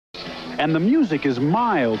And the music is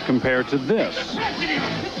mild compared to this.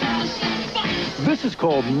 This is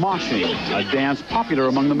called moshing, a dance popular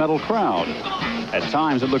among the metal crowd. At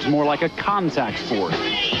times, it looks more like a contact sport.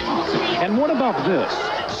 And what about this?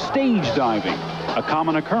 Stage diving, a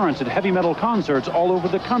common occurrence at heavy metal concerts all over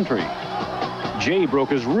the country. Jay broke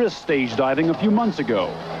his wrist stage diving a few months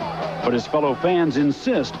ago. But his fellow fans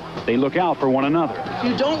insist they look out for one another.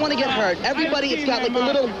 You don't want to get hurt. Everybody, it's got like a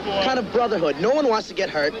little kind of brotherhood. No one wants to get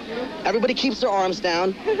hurt. Everybody keeps their arms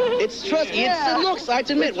down. It looks, I have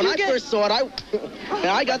to admit, when I first saw it,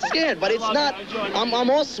 I got scared. But it's not, I'm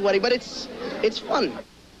all sweaty, but it's fun.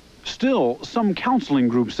 Still, some counseling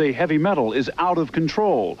groups say heavy metal is out of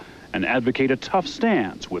control and advocate a tough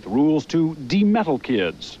stance with rules to de-metal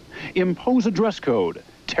kids, impose a dress code,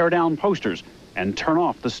 tear down posters, and turn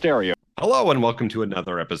off the stereo. Hello and welcome to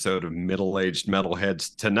another episode of Middle-Aged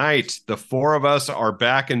Metalheads. Tonight, the four of us are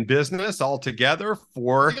back in business all together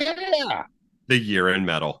for the Year in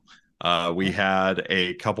Metal. We had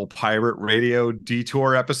a couple pirate radio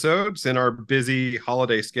detour episodes in our busy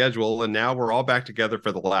holiday schedule, and now we're all back together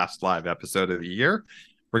for the last live episode of the year.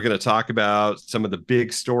 We're going to talk about some of the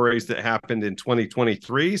big stories that happened in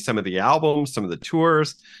 2023, some of the albums, some of the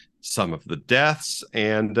tours, some of the deaths,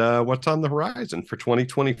 and what's on the horizon for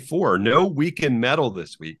 2024. No Week in Metal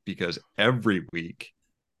this week because every week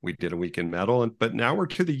we did a Week in Metal, but now we're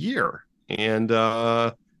to the year. And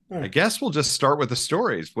I guess we'll just start with the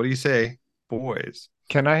stories. What do you say, boys?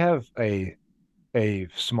 Can I have a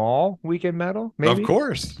small Week in Metal? Maybe? Of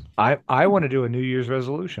course. I want to do a New Year's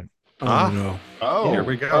resolution. No. Oh, here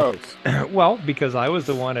we go. Well, because I was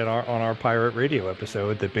the one on our pirate radio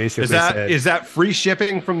episode that basically is that free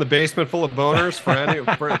shipping from the basement full of boners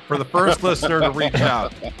for the first listener to reach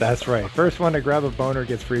out? That's right. First one to grab a boner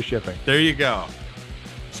gets free shipping. There you go.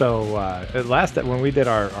 So when we did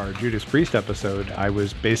our Judas Priest episode, I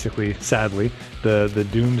was basically, sadly, the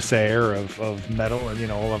doomsayer of metal,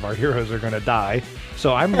 and all of our heroes are going to die.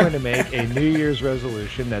 So I'm going to make a New Year's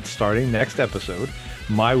resolution that's starting next episode.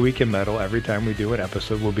 My Week in Metal, every time we do an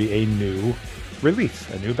episode, will be a new release,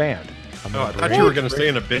 a new band. I thought you were going to say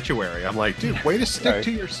an obituary. I'm like, dude, way to stick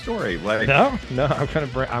to your story. Like, no, I'm going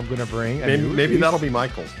to bring maybe that'll be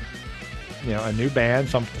Michael's. A new band,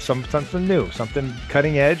 something new, something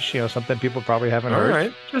cutting edge, something people probably haven't heard.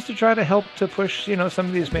 Right. Just to try to help to push, some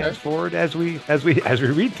of these bands forward as we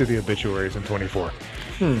read through the obituaries in 24.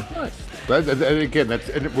 And again,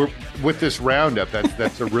 we're with this roundup.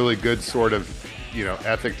 That's a really good sort of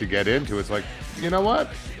ethic to get into. It's like, you know what?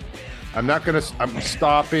 I'm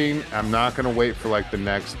stopping. I'm not gonna wait for like the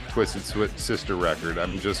next Twisted Sister record.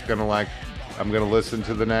 I'm just gonna listen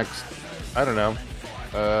to the next, I don't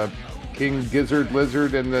know, King Gizzard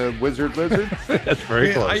Lizard and the Wizard Lizard. That's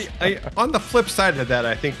very close. On the flip side of that,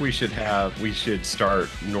 I think we should start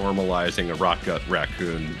normalizing a Rock Gut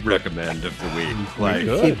Raccoon recommend of the week. Like,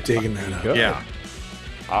 keep digging that up. Yeah.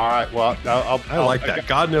 All right. Well, I like that.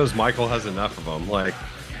 God knows Michael has enough of them. Like,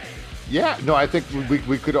 yeah. No, I think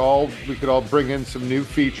we could all bring in some new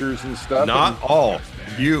features and stuff. Not all.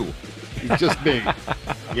 You. Just me.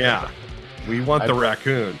 Yeah. We want the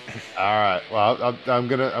raccoon. All right. Well, I'm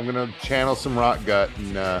gonna channel some Rock Gut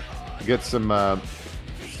and get some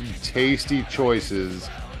tasty choices.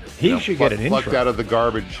 He should get an intro. Plucked out of the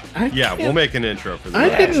garbage. We'll make an intro for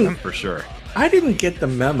that. For sure. I didn't get the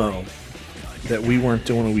memo that we weren't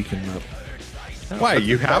doing a Week in Metal. Why?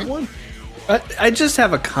 You have one? I just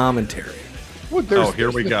have a commentary. Well, here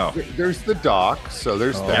we go. There's the doc, so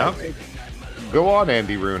there's that. Yep. Go on,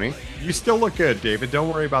 Andy Rooney. You still look good, David.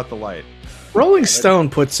 Don't worry about the light. Rolling Stone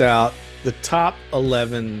puts out the top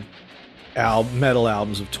 11 metal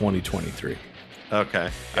albums of 2023. Okay,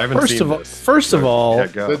 I haven't seen this. First of all,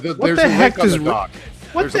 what the heck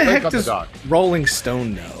does Rolling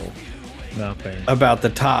Stone know Nothing about the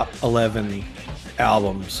top 11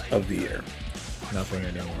 albums of the year? Nothing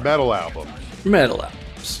anymore. Metal albums.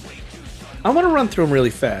 I want to run through them really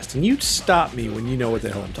fast, and you stop me when you know what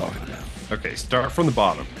the hell I'm talking about. Okay, start from the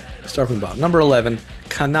bottom. Number 11,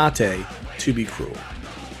 Kanate, To Be Cruel.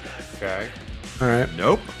 Okay. All right.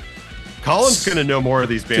 Nope. Colin's going to know more of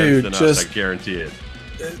these bands than us, I guarantee it.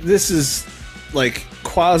 This is like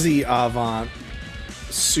quasi-avant,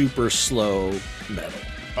 super slow metal.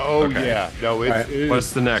 Oh, okay. Yeah. No, it is.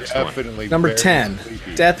 What's the next one? Definitely Number 10,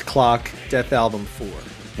 sleepy. Death Clock, Death Album 4.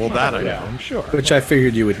 Well, that I know. I'm sure. Which I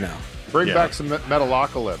figured you would know. Bring back some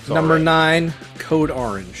Metalocalypse. Number 9, Code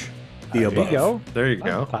Orange, The Above. There you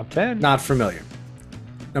go. Top 10. Not familiar.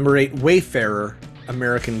 Number 8, Wayfarer,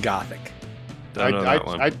 American Gothic. Don't know that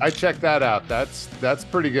one. I checked that out. That's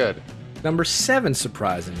pretty good. Number 7,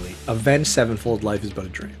 surprisingly, Avenged Sevenfold, Life is But a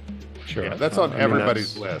Dream. Sure. Yeah, that's on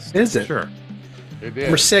everybody's list. Is it? Sure. It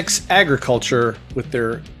Number is. 6, Agriculture with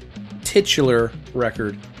their titular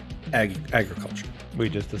record, Agriculture. We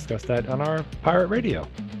just discussed that on our Pirate Radio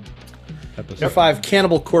episode. Number 5,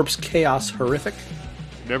 Cannibal Corpse, Chaos Horrific.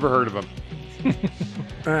 Never heard of them.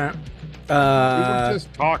 All right. We were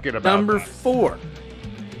just talking about Number that. 4,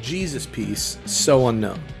 Jesus Piece, So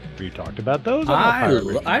Unknown. We talked about those on our Pirate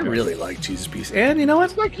Radio. I really like Jesus Piece. And you know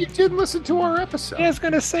what? It's like you didn't listen to our episode. Yeah, I was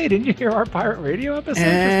going to say, didn't you hear our Pirate Radio episode?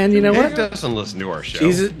 And you know He what? doesn't listen to our show.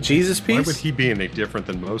 Jesus Why would Piece. he be any different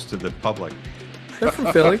than most of the public? They're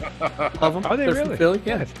from Philly. Love them. Are they They're really? from Philly.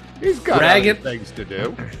 Yeah. He's got Ragged- other things to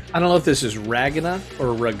do. I don't know if this is Ragana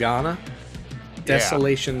or Ragana.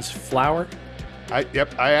 Desolation's Flower. I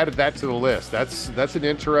added that to the list. That's an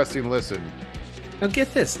interesting listen. Now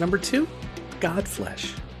get this. Number 2,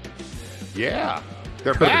 Godflesh. Yeah,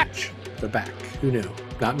 they're back. They're back. Who knew?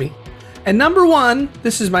 Not me. And number 1,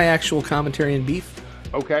 this is my actual commentary and beef.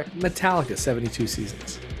 Okay. Metallica, 72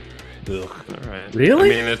 seasons. All right.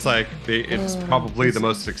 Really? I mean, it's like it's probably the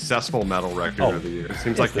most successful metal record of the year. It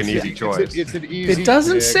seems like an easy choice. It's an easy. It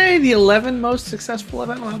doesn't pick. say the 11 most successful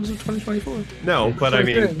metal albums of 2024. No, but I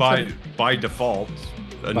mean, Pretty by default,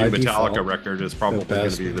 a By new Metallica default, record is probably going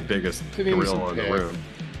best. to be the biggest It's an easy gorilla in the pick. room.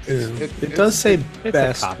 It does say It's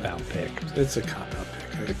best. a cop-out pick. It's a cop-out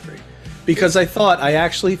pick. I agree. Because I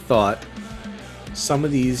actually thought some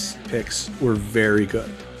of these picks were very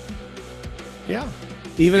good. Yeah.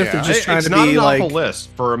 Even if Yeah. they're just trying It's to not be an like, awful list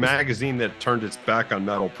for a magazine that turned its back on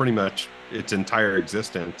metal pretty much its entire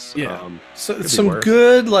existence. Yeah. Could be some worse.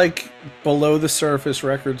 good like below the surface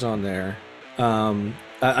records on there.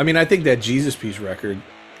 I mean, I think that Jesus Piece record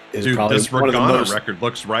is Dude, probably this one of the Regana most. record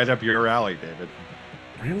looks right up your alley, David.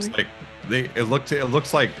 Really? It's like it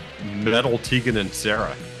looks like metal Tegan and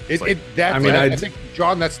Sarah. It's like, I mean, I I- think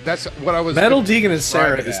John. That's what I was. Metal Tegan and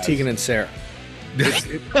Sarah describe it is as. Tegan and Sarah.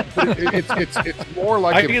 It's more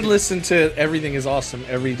like I could listen to Everything Is Awesome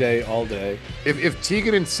every day, all day. if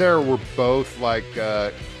Tegan and Sarah were both like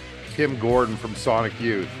Kim Gordon from Sonic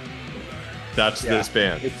Youth. that's this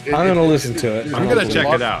band. I'm gonna listen to it. I'm gonna check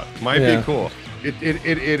it out. Might Yeah. be cool. It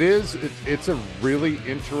is. It's a really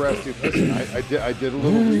interesting listen. I did a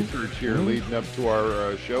little research here leading up to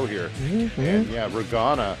our show here, and yeah,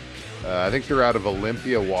 Regana. I think they're out of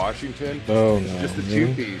Olympia, Washington. Oh no! Just a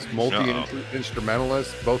two-piece,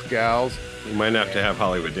 multi-instrumentalist, both gals. We might have to have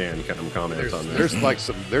Hollywood Dan come comment on this.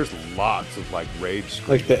 There's lots of like rage screams.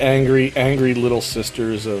 Like the angry little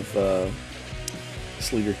sisters of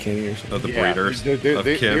Sleater Kinney or something. Of the Yeah, breeders they- of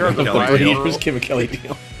they Kim are and the Kelly breeders. Deal. Breeders, Kim and Kelly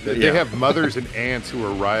Deal. They Yeah. have mothers and aunts who are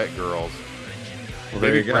riot girls. Well, there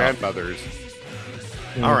Maybe you go. grandmothers.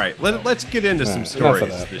 All right, let's get into some Enough of stories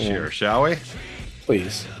that, this yeah. year, shall we?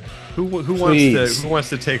 Please. Who Please. wants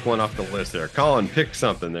to take one off the list there? Colin, pick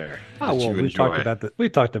something there. Oh that well, you we enjoy.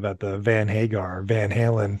 talked about the Van Hagar Van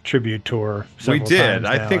Halen tribute tour. We several did. times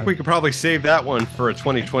I now. think we could probably save that one for a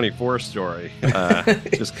 2024 story,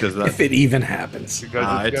 just because If it even happens.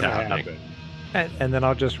 Because it's gonna happening. happen. And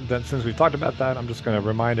then since we've talked about that, I'm just going to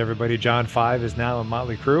remind everybody John 5 is now in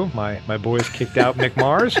Motley Crue. My boys kicked out Mick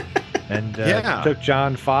Mars and Yeah. took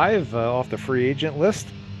John 5 off the free agent list.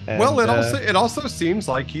 And, Well, it also seems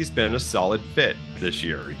like he's been a solid fit this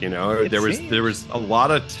year. You know, It there seems. was a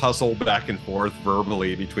lot of tussle back and forth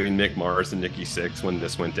verbally between Mick Mars and Nikki Sixx when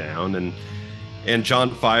this went down, and John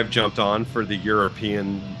 5 jumped on for the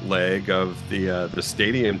European leg of the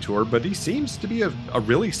stadium tour, but he seems to be a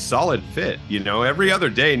really solid fit. You know, every other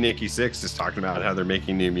day Nikki Sixx is talking about how they're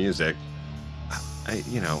making new music. I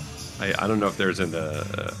don't know if there's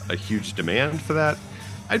a huge demand for that.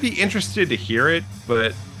 I'd be interested to hear it,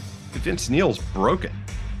 but Vince Neil's broken.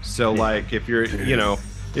 So like if you're,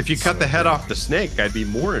 if you cut the head off the snake, I'd be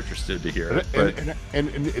more interested to hear it. But And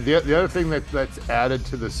the other thing that's added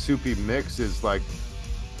to the soupy mix is like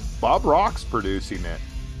Bob Rock's producing it.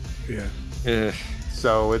 Yeah. eh,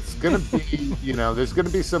 So it's gonna be, there's gonna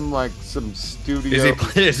be some studio.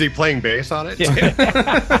 is he playing bass on it?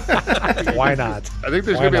 Why not? I think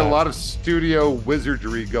there's Why gonna be a not? lot of studio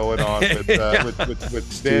wizardry going on with Studio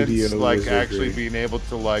Vince, like wizardry. actually being able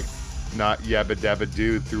to like not yabba dabba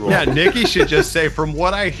do through all. Yeah, Nikki should just say, from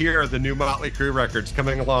what I hear, the new Motley Crue record's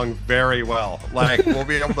coming along very well. Like, we'll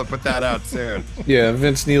be able to put that out soon. Yeah,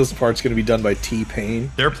 Vince Neil's part's going to be done by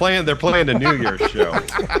T-Pain. They're playing a New Year's show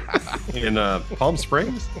in Palm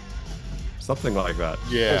Springs, something like that.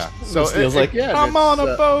 Yeah. So Vince Neil's like, again, I'm it's, on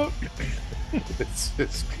a boat.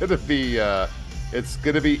 It's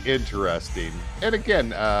gonna be interesting. And again,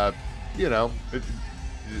 the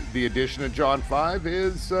addition of John 5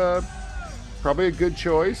 is probably a good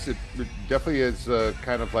choice. It definitely has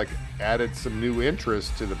kind of like added some new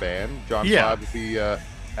interest to the band. John Todd will be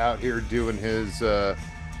out here doing his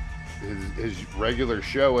regular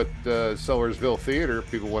show at Sellersville Theater.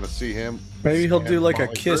 People want to see him. Maybe he'll do like a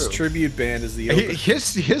Molly Kiss Crew. tribute band as the opener.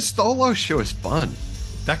 His solo show is fun.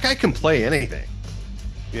 That guy can play anything.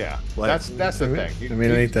 Yeah, Like- that's the thing. I mean,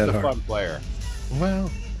 it ain't that he's a hard. fun player. Well,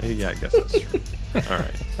 yeah, I guess that's true. All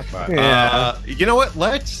right. But, Yeah. You know what?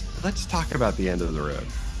 Let's talk about the end of the road.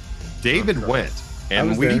 David went, I and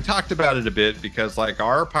was we there. talked about it a bit because like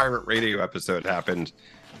our pirate radio episode happened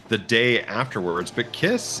the day afterwards, but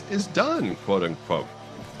Kiss is done, quote unquote.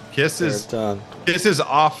 Kiss They're is done.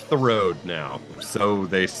 off the road now, so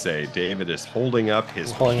they say. David is holding up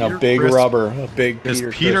his Holding a Peter big Criss- rubber, a big his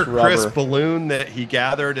Peter, Peter Criss Criss rubber. balloon that he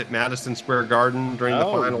gathered at Madison Square Garden during the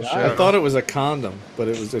Oh, final nice. show. I thought it was a condom, but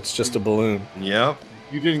it's just a balloon. Yep.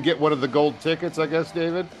 you didn't get one of the gold tickets, I guess,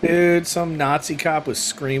 David? Dude, some Nazi cop was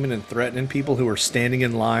screaming and threatening people who were standing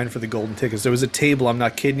in line for the golden tickets. There was a table, I'm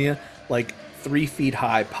not kidding you, like 3 feet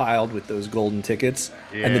high piled with those golden tickets.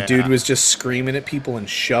 And the Yeah. dude was just screaming at people and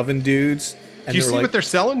shoving dudes. And Do you they see were like, what they're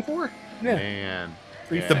selling for? yeah. Man.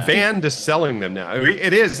 The Yeah. band is selling them now. I mean,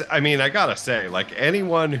 it is. I mean, I gotta say, like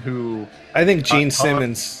anyone who, I think Gene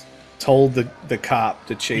Simmons told the cop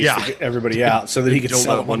to chase Yeah. everybody out so that he could don't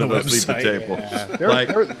sell let them one on of the us leave the website.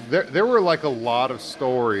 table. There, there were like a lot of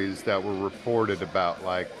stories that were reported about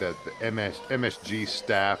like that the MSG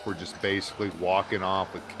staff were just basically walking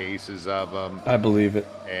off with cases of them I believe it.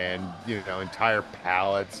 and entire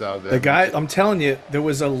pallets of them. The guy, I'm telling you, there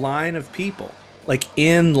was a line of people, like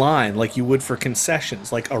in line, like you would for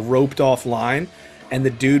concessions, like a roped off line. And the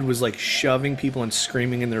dude was like shoving people and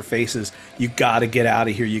screaming in their faces, "You got to get out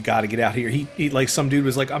of here! You got to get out of here!" He like some dude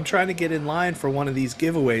was like, "I'm trying to get in line for one of these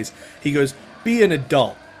giveaways." He goes, "Be an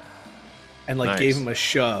adult," and like Nice. gave him a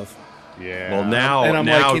shove. Yeah. well, now And I'm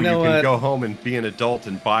now like, you you know can what? go home and be an adult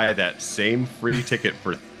and buy that same free ticket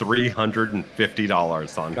for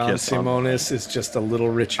 $350 on Don Kiss. Online. Simonis is just a little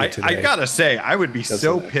richer today. I gotta say, I would be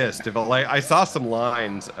so it. pissed if like I saw some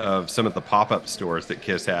lines of some of the pop-up stores that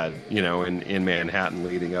Kiss had, in Manhattan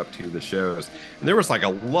leading up to the shows, and there was like a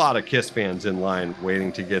lot of Kiss fans in line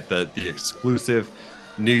waiting to get the exclusive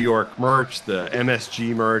New York merch, the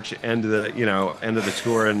MSG merch, end of the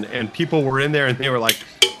tour, and people were in there and they were like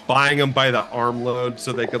buying them by the armload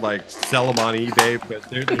so they could like sell them on eBay, but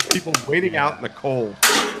there's people waiting out in the cold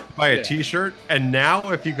to buy a T-shirt. And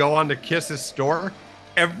now if you go on to Kiss's store,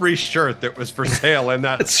 every shirt that was for sale in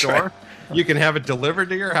that That's store, right. you can have it delivered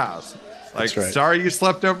to your house. Like, That's right. sorry you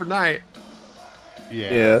slept overnight.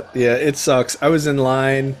 Yeah, it sucks. I was in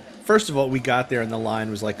line. First of all, we got there and the line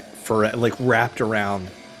was like wrapped around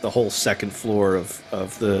the whole second floor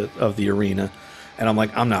of the arena, and I'm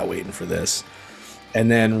like, I'm not waiting for this. And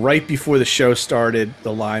then right before the show started,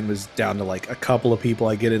 the line was down to like a couple of people.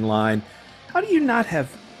 I get in line. How do you not have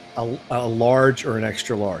a large or an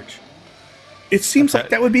extra large? It seems like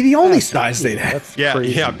that would be the only size they'd have.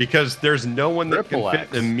 Yeah, because there's no one that can Triple fit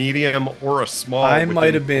X. a medium or a small. I within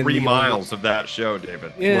might have been 3 the miles of that show,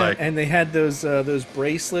 David. Yeah, Like, and they had those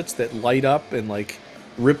bracelets that light up and like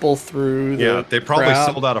ripple through. yeah, they probably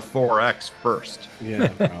crowd. sold out a 4X first. Yeah,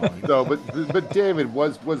 probably. So, but David,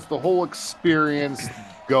 was the whole experience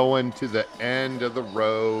going to the end of the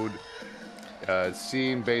road,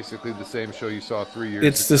 seeing basically the same show you saw 3 years ago?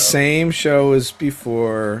 It's the same show as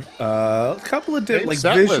before. A couple of Same like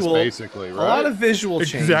set list, visual, basically, right? a lot of visual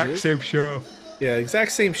changes. same show. Yeah,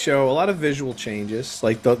 exact same show. A lot of visual changes.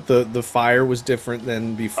 Like the fire was different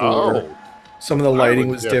than before. Oh, Some of the fire lighting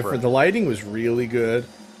was was different. different. The lighting was really good.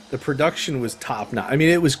 The production was top notch. I mean,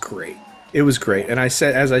 it was great. It was great. And as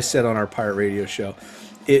I said on our pirate radio show,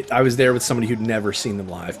 I was there with somebody who'd never seen them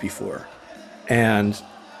live before, and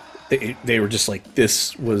they were just like,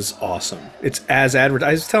 this was awesome. It's as advertised.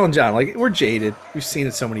 I was telling John, like, we're jaded. We've seen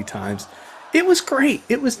it so many times. It was great.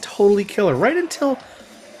 It was totally killer. Right until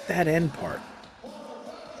that end part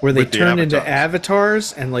where they With the turned into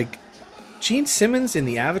avatars. avatars, and like Gene Simmons in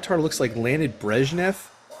the avatar looks like Leonid Brezhnev.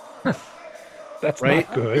 That's Right?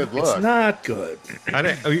 not good. good look. It's not good.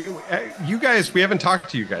 You guys, we haven't talked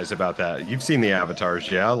to you guys about that. You've seen the avatars,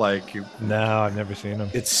 yeah? Like, No, I've never seen them.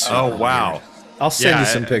 It's oh super wow. weird. I'll send you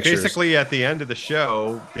some pictures. Basically, at the end of the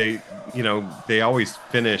show, they always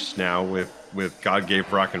finish now with "God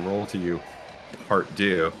Gave Rock and Roll to You," Part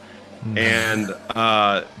 2, and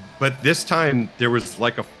but this time there was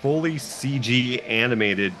like a fully CG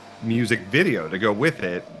animated music video to go with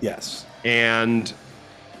it, Yes. and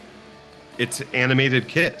it's animated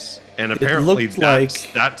Kiss, and apparently looked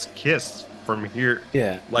like- that's Kiss from here.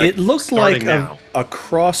 Yeah. Like, it looked like starting now. a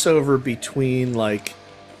crossover between like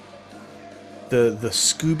the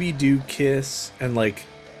Scooby Doo Kiss and like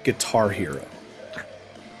Guitar Hero,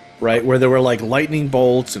 right? Where there were like lightning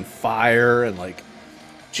bolts and fire and like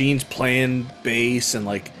Gene's playing bass and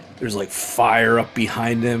like there's like fire up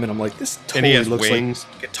behind him, and I'm like, this totally looks wings.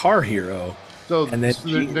 like Guitar Hero. So, and then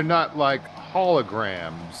they're not like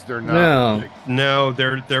holograms. They're not. No,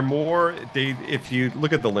 they're more. If you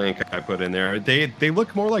look at the link I put in there, they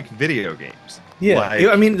look more like video games. Yeah, like,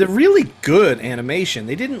 I mean, they're really good animation.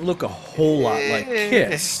 They didn't look a whole lot like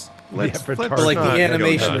Kiss. Let's But like the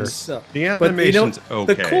animation itself. The animation's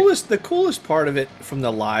okay. The coolest part of it from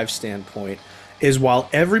the live standpoint is while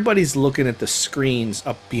everybody's looking at the screens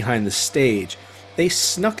up behind the stage, they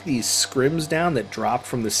snuck these scrims down that dropped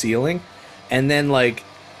from the ceiling, and then like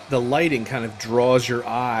the lighting kind of draws your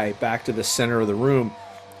eye back to the center of the room,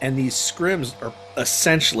 and these scrims are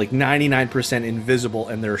essentially 99% invisible,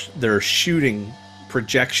 and they're shooting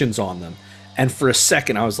projections on them. And for a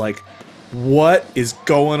second I was like, what is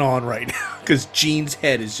going on right now? Because Gene's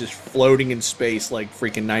head is just floating in space like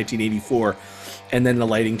freaking 1984. And then the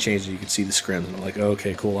lighting changed and you could see the scrims. And I'm like,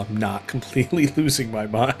 okay, cool. I'm not completely losing my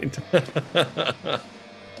mind.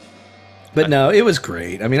 But no, it was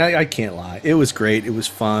great. I mean, I can't lie. It was great. It was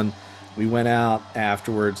fun. We went out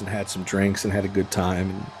afterwards and had some drinks and had a good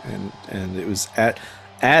time. And it was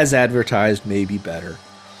as advertised, maybe better.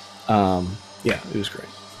 Yeah, it was great.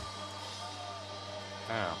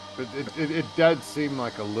 Wow. But it does seem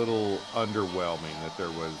like a little underwhelming that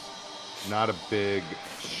there was not a big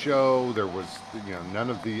show. There was,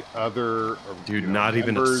 none of the other not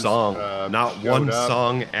even a song. Not one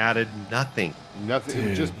song added. Nothing. It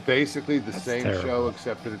was just basically the same terrible. show,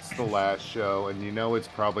 except that it's the last show, and it's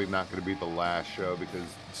probably not going to be the last show because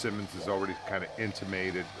Simmons has already kind of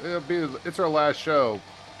intimated it's our last show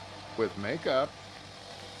with makeup.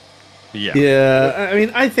 Yeah. I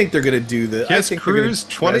mean, I think they're gonna do the Kiss Cruise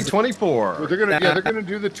 2024. Well, they're gonna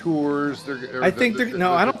do the tours. I don't think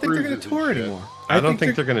they're gonna tour anymore. I don't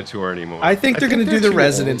think they're going to tour anymore. I think they're going to do the too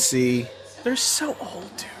residency. They're so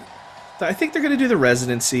old, dude. I think they're going to do the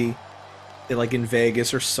residency, like in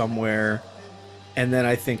Vegas or somewhere, and then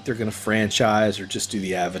I think they're going to franchise or just do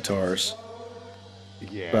the avatars.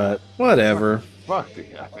 Yeah. But whatever. Fuck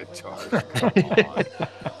the avatars. Come on.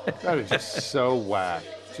 That is just so whack.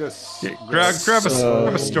 Just grab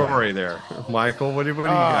a story there, Michael. What do you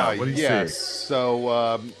got? What do you yes. see?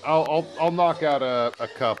 So I'll knock out a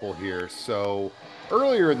couple here. So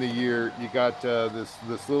earlier in the year, you got this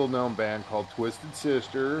little known band called Twisted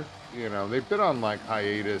Sister. They've been on like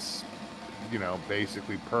hiatus,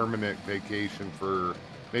 basically permanent vacation for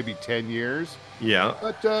maybe 10 years. Yeah.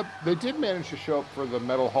 But they did manage to show up for the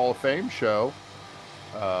Metal Hall of Fame show.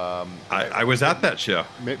 I was at that show.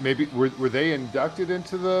 Maybe were they inducted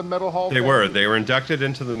into the Metal Hall of Fame? They were inducted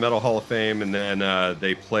into the Metal Hall of Fame, and then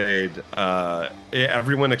they played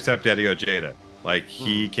everyone except Eddie Ojeda. Like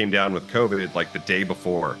he came down with COVID like the day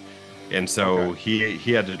before, and so he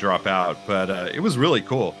had to drop out. But it was really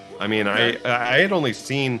cool. I mean, I had only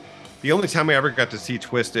seen, the only time I ever got to see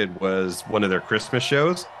Twisted was one of their Christmas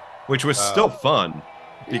shows, which was still fun.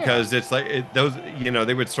 Because it's like those,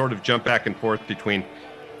 they would sort of jump back and forth between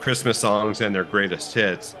Christmas songs and their greatest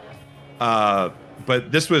hits. But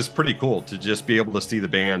this was pretty cool to just be able to see the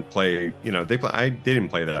band play. They didn't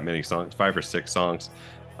play that many songs, 5 or 6 songs.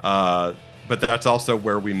 But that's also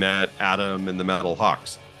where we met Adam and the Metal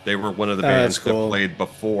Hawks. They were one of the bands that played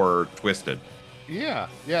before Twisted. Yeah,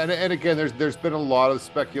 and again, there's been a lot of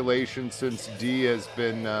speculation since Dee has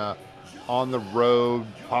been on the road,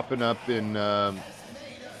 popping up in.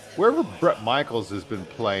 Wherever Bret Michaels has been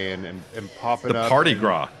playing and popping up. The Party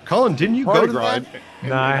Gras. Colin, didn't you go to that?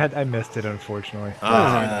 No, I missed it, unfortunately.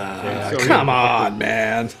 Come on,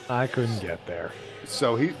 man. I couldn't get there.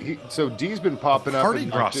 So so Dee's been popping up. Party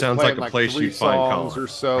Gras sounds like a place you'd find songs or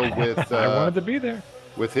so with. I wanted to be there.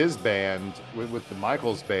 With his band, with the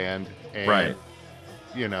Michaels band, and, right?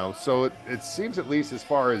 So it seems, at least as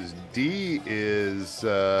far as Dee is,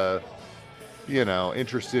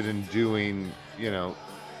 interested in doing,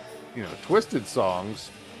 Twisted songs,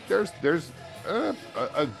 there's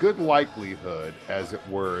a good likelihood, as it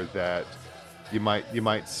were, that you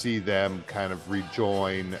might see them kind of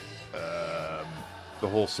rejoin the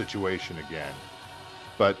whole situation again.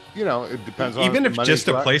 But it depends on, even if just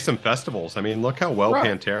to play some festivals. I mean, look how well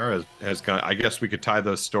Pantera has gone. I guess we could tie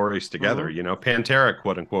those stories together. Pantera,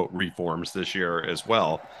 quote unquote, reforms this year as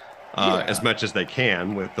well, as much as they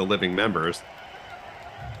can with the living members.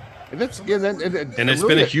 And it's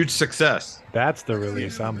been a huge success. That's the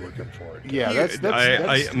release I'm looking forward to. Yeah,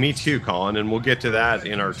 that's me too, Colin. And we'll get to that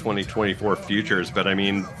in our 2024 futures. But I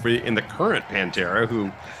mean, in the current Pantera, who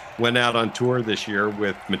went out on tour this year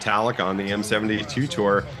with Metallica on the M72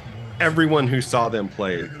 tour. Everyone who saw them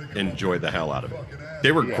play enjoyed the hell out of it.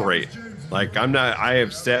 They were great. Like I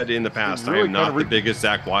have said in the past, I am not the biggest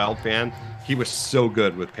Zakk Wylde fan. He was so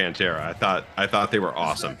good with Pantera. I thought they were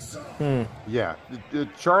awesome. Yeah,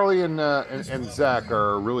 Charlie and Zakk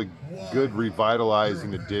are really good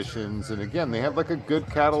revitalizing additions, and again, they have like a good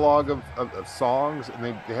catalog of songs, and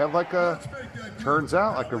they have like turns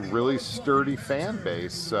out like a really sturdy fan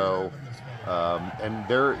base. So, and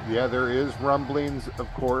there is rumblings,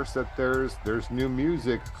 of course, that there's new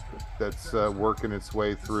music that's working its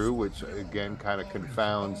way through, which again kind of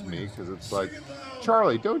confounds me because it's like,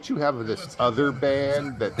 Charlie, don't you have this other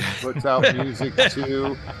band that puts out music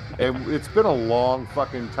too? And it's been a long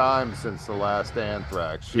fucking time since the last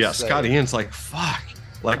Anthrax. Scott Ian's like, fuck.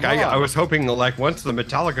 Like I was hoping like once the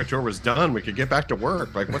Metallica tour was done, we could get back to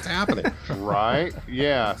work. Like, what's happening? Right?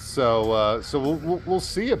 Yeah. So we'll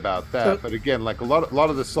see about that. But again, like a lot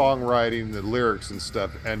of the songwriting, the lyrics and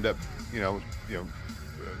stuff end up,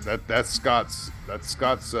 that's Scott's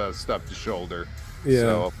stuff to shoulder. Yeah.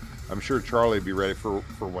 So I'm sure Charlie will be ready for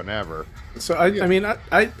whenever. So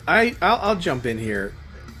I'll jump in here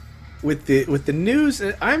with the news.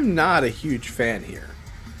 I'm not a huge fan here,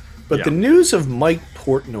 but the news of Mike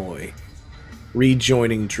Portnoy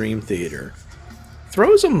rejoining Dream Theater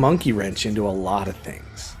throws a monkey wrench into a lot of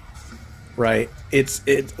things. Right?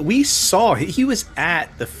 We saw he was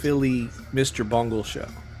at the Philly Mr. Bungle show.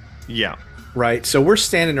 Yeah. Right? So we're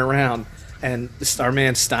standing around, and our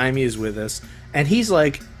man Stymie is with us, and he's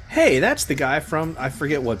like, hey, that's the guy from, I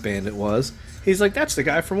forget what band it was. He's like, that's the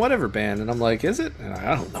guy from whatever band. And I'm like, is it? And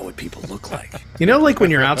I don't know what people look like. Like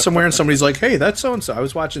when you're out somewhere and somebody's like, hey, that's so-and-so. I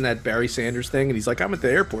was watching that Barry Sanders thing, and he's like, I'm at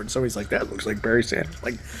the airport. And somebody's like, that looks like Barry Sanders.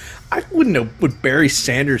 Like, I wouldn't know what Barry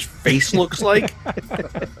Sanders' face looks like.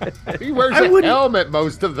 He wears a helmet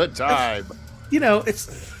most of the time.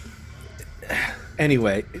 It's...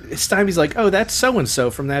 Anyway, Stymie's like, oh, that's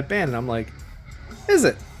so-and-so from that band. And I'm like, is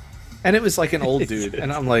it? And it was like an old dude.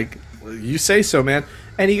 And I'm like, well, you say so, man.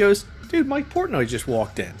 And he goes, dude, Mike Portnoy just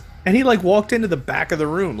walked in. And he like walked into the back of the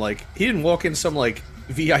room. Like, he didn't walk in some like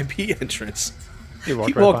VIP entrance. He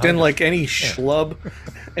walked in like any schlub,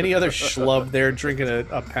 any other schlub there drinking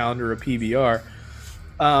a pound or a PBR.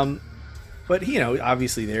 But,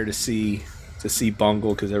 obviously there to see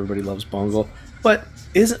Bungle because everybody loves Bungle. But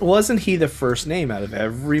wasn't he the first name out of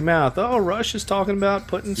every mouth? Oh, Rush is talking about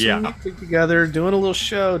putting some music together, doing a little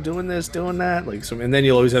show, doing this, doing that, and then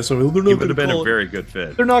you'll always have some. He would have been a very good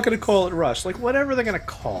fit. They're not going to call it Rush, like whatever they're going to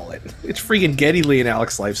call it. It's freaking Geddy Lee and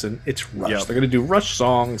Alex Lifeson. It's Rush. Yep. They're going to do Rush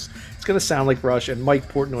songs. It's going to sound like Rush. And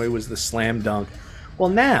Mike Portnoy was the slam dunk. Well,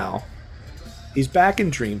 now he's back in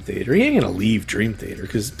Dream Theater. He ain't going to leave Dream Theater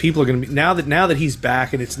because people are going to be now that he's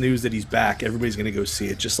back and it's news that he's back. Everybody's going to go see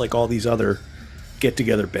it, just like all these other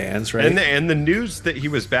get-together bands, right? And the news that he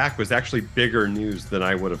was back was actually bigger news than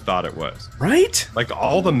I would have thought it was. Right? Like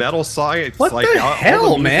all the metal sites, what like the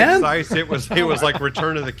hell, man? Sites, it was like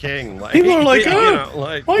Return of the King. Like, people are like,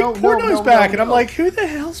 Mike Portnoy's back, and I'm like, who the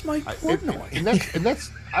hell's Mike Portnoy? And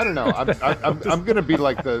that's I don't know. I'm gonna be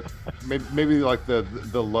like maybe like the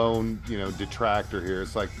lone detractor here.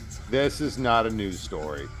 It's like, this is not a news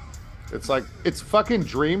story. It's like, it's fucking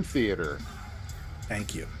Dream Theater.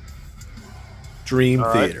 Thank you. Dream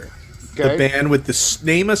Theater. Okay. The band with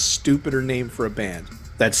name a stupider name for a band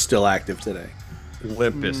that's still active today.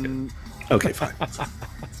 Limp Bizkit. Okay, fine.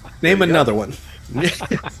 Name another one.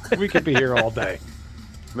 We could be here all day.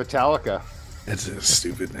 Metallica. That's a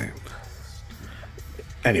stupid name.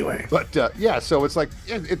 Anyway. But so it's like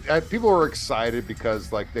people are excited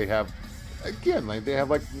because like they have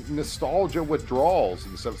nostalgia withdrawals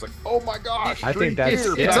and stuff. It's like, oh my gosh! I think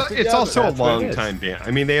it's also a long time band.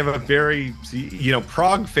 I mean, they have a very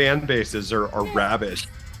prog fan bases are rabid.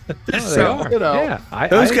 So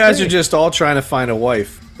those guys are just all trying to find a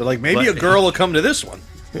wife. They're like, maybe a girl will come to this one.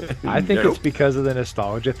 I think it's because of the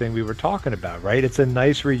nostalgia thing we were talking about, right? It's a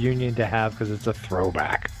nice reunion to have because it's a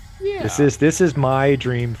throwback. Yeah. This is my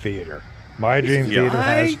Dream Theater. My Dream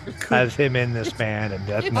Theater has him in this band, and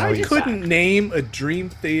that's I couldn't name a Dream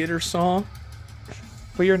Theater song.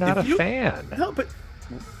 Well, you're not a fan. No, but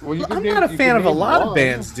I'm not a fan of a lot of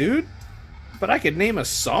bands, dude. But I could name a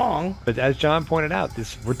song. But as John pointed out,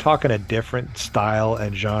 we're talking a different style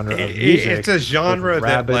and genre of music. It's a genre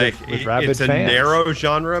it's a narrow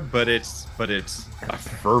genre, but it's a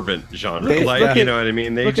fervent genre. You know what I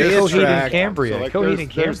mean? Look at Coheed and Cambria. So Coheed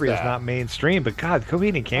and Cambria is not mainstream, but God,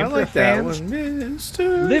 Coheed and Cambria fans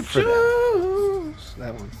live for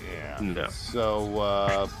that one. Yeah. No.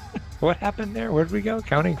 So what happened there? Where did we go?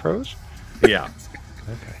 Counting Crows? Yeah.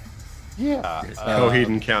 Okay. Yeah. Coheed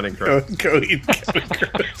and Counting Crows. Coheed Counting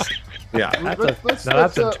Crows. Yeah.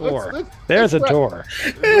 That's a tour. There's a tour.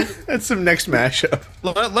 That's some next mashup.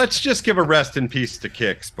 Let's just give a rest in peace to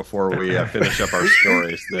Kix before we finish up our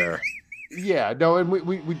stories there. Yeah, no, and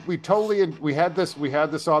we totally we had this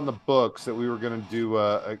on the books that we were going to do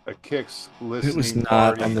a Kix listening. It was not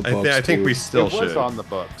party. on the books. I think we still It should. was on the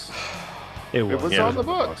books. It was on the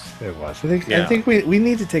books. It was. I think we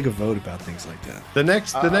need to take a vote about things like that. The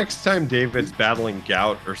next time David's battling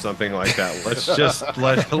gout or something like that, let's just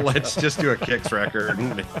do a Kix record,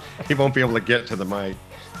 and he won't be able to get to the mic.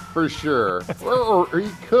 For sure. or he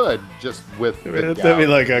could just with the That'd gout. be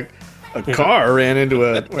like a car ran into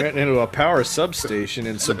a power substation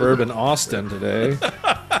in suburban Austin today.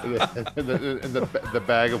 and the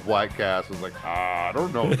bag of White Castle was like, I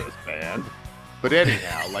don't know this band. But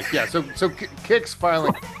anyhow, so Kix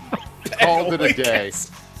finally called it a day.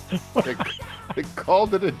 They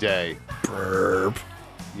called it a day. Burp.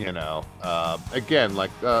 Again,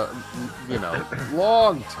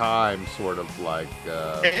 long time sort of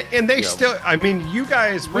and they still, I mean, you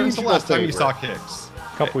guys, when's the last time you saw Kix?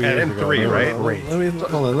 A couple years ago. M3, they were right? great. Let me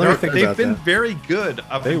think They've about been that. very good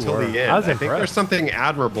up They until were. the end. I was I think impressed. there's something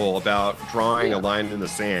admirable about drawing a line in the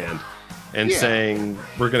sand and saying,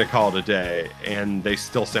 we're going to call it a day, and they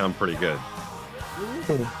still sound pretty good.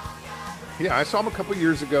 Yeah, I saw them a couple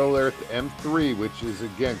years ago there at the M3, which is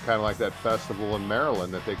again kind of like that festival in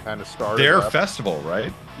Maryland that they kind of started. Their up. festival,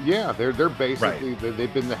 right? Yeah, they're basically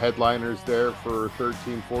they've been the headliners there for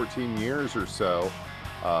 13, 14 years or so.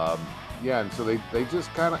 And so they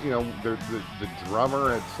just kind of the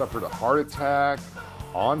drummer had suffered a heart attack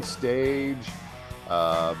on stage,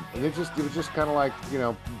 and it was just kind of like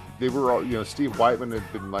they were all Steve Whiteman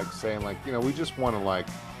had been saying we just want to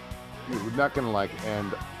we're not going to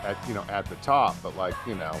end at the top, but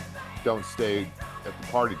don't stay at the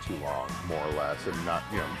party too long, more or less, and not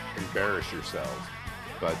embarrass yourselves.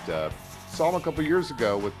 But saw them a couple years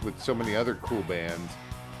ago with so many other cool bands,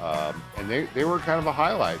 and they were kind of a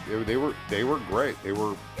highlight. They were great. They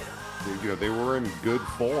were in good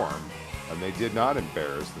form, and they did not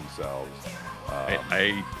embarrass themselves.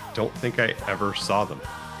 I don't think I ever saw them.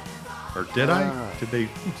 Or did I? Did they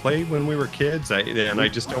play when we were kids? I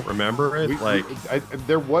just don't remember it.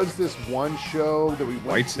 There was this one show that we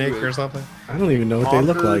went Whitesnake to or something? I don't even know what they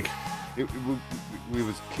look Concord. like. It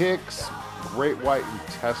was Kix, Great White, and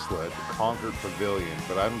Tesla at the Concord Pavilion,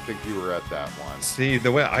 but I don't think you were at that one. See,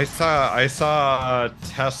 the way I saw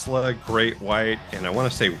Tesla, Great White, and I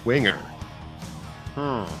want to say Winger.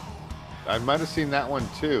 I might have seen that one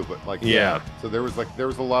too, but Yeah. So there was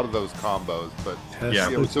a lot of those combos, but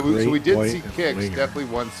Tesla, so we Great did White, see and Kix Winger. definitely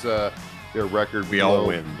once. Their record We all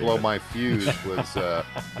win, Blow David. My Fuse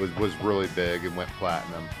was really big and went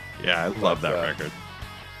platinum. Yeah, I love that But, record.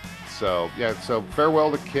 So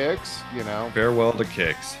farewell to Kix. Farewell to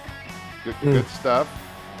Kix. Good stuff.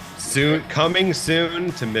 Coming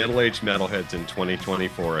soon to Middle-Aged Metalheads in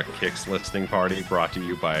 2024, a Kix listening party brought to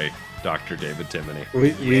you by Dr. David Timoney.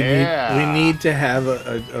 We need to have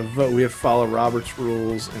a vote. We have to follow Robert's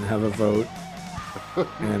rules and have a vote.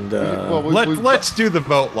 And Let's do the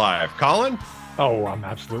vote live. Colin? Oh, I'm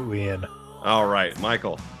absolutely in. All right,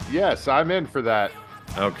 Michael. Yes, I'm in for that.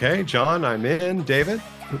 Okay, John, I'm in. David?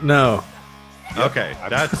 no. Okay,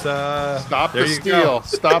 that's Stop there the you steal. go.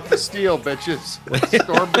 Stop the steal, bitches. Let's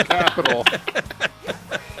storm the Capitol.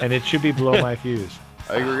 And it should be Blow My Fuse.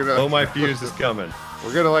 I think Oh, my fuse is coming.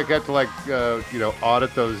 we're gonna have to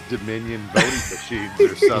audit those Dominion voting machines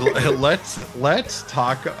or something. Let's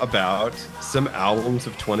talk about some albums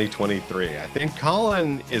of 2023. I think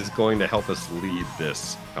Colin is going to help us lead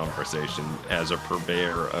this conversation as a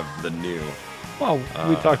purveyor of the new. Well,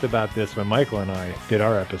 we talked about this when Michael and I did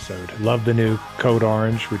our episode. Love the new Code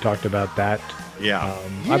Orange. We talked about that. Yeah.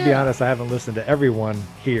 I'll be honest, I haven't listened to everyone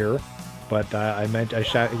here, but I gave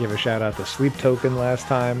a shout out to Sleep Token last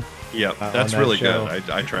time. Yep, on that's that really show. good.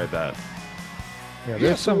 I tried that. Yeah,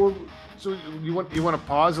 there's some. So you want to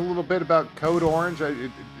pause a little bit about Code Orange? It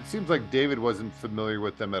seems like David wasn't familiar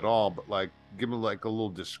with them at all, but give him a little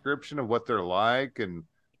description of what they're like and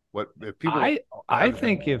what if people. I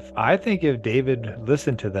think if David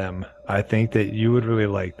listened to them, I think that you would really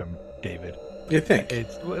like them, David. You think?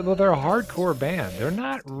 They're a hardcore band. They're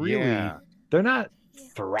not really. Yeah. They're not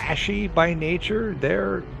thrashy by nature.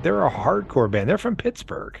 They're a hardcore band. They're from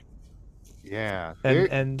Pittsburgh. Yeah.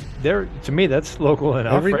 And they're, to me, that's local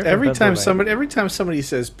enough. right from Every time Pennsylvania. somebody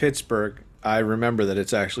says Pittsburgh, I remember that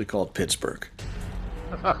it's actually called Pittsburgh.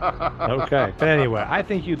 Okay, but anyway, I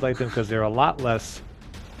think you'd like them because they're a lot less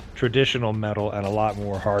traditional metal and a lot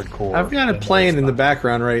more hardcore. I've got it than playing most in the stuff.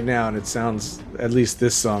 background right now, and it sounds, at least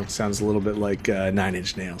this song sounds a little bit like Nine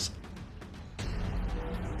Inch Nails.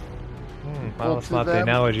 Well, it's to not the them,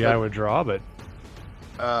 analogy but- I would draw, but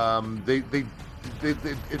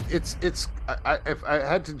If I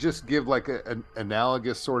had to just give like an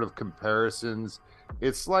analogous sort of comparisons,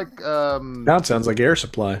 it's like Now it sounds like Air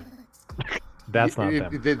Supply. that's not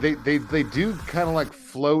them. they do kind of like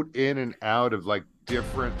float in and out of like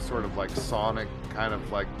different sort of like sonic kind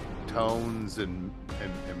of like tones and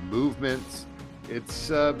movements.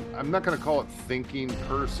 It's I'm not going to call it thinking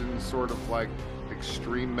person sort of like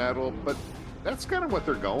extreme metal, but that's kind of what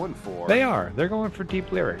they're going for. They are. They're going for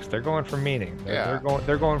deep lyrics. They're going for meaning.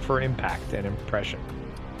 They're going for impact and impression.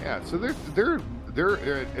 Yeah, so they're an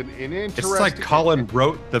interesting. It's like Colin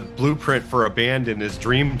wrote the blueprint for a band in his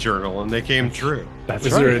dream journal, and they came true. That's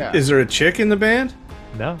Is right. there Yeah. is there a chick in the band?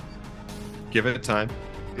 No. Give it time.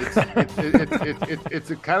 It's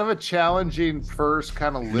a kind of a challenging first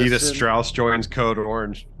kind of listen. Nita Strauss joins Code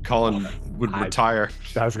Orange. Colin would retire.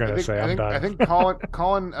 I was going to say, I'm done. I think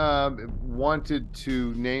Colin wanted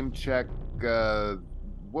to name check.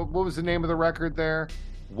 What was the name of the record there?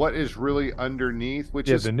 What is really underneath? Which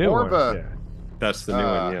yeah, is the new more one. of a Yeah. That's the new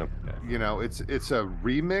one, yeah. you know, it's a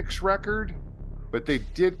remix record, but they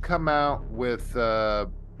did come out with the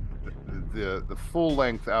full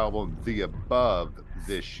length album The Above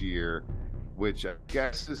this year, which I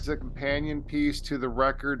guess is a companion piece to the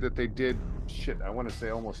record that they did I want to say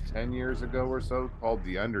almost 10 years ago or so, called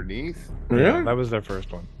The Underneath. Yeah. That was their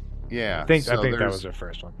first one. Yeah, I think so that there's- was their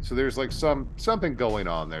first one. So there's like something going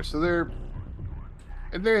on there. So they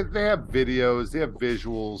have videos, they have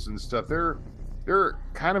visuals and stuff. They're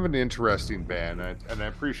kind of an interesting band, and I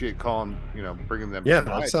appreciate Colin, bringing them. Yeah, to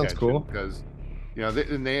my that sounds attention cool. because,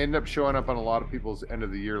 they end up showing up on a lot of people's end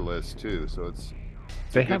of the year list too. So it's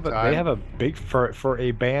They a have good a time. they have a big for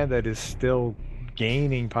a band that is still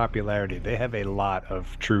gaining popularity. They have a lot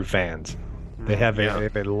of true fans. They have Yeah.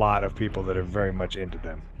 a lot of people that are very much into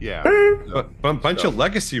them. Yeah. A bunch of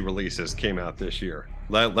legacy releases came out this year.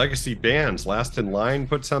 Legacy bands. Last in Line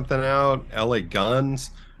put something out. LA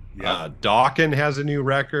Guns. Yeah. Dawkins has a new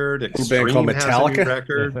record. band Extreme called has a new Metallica?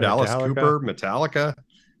 record. Yeah, Dallas Metallica. Cooper, Metallica.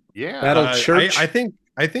 Yeah. Metal Church. I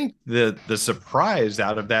think the surprise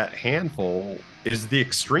out of that handful is the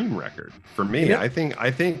Extreme record for me. Yeah. I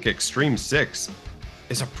think Extreme 6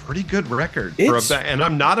 is a pretty good record It's- and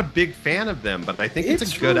I'm not a big fan of them, but I think it's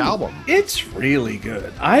a good really- album. It's really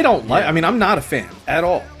good. I don't like. I mean, I'm not a fan at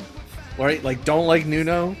all. Right? Like, don't like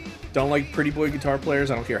Nuno. Don't like Pretty Boy guitar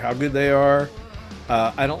players. I don't care how good they are.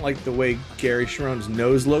 I don't like the way Gary Sharon's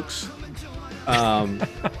nose looks.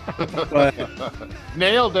 But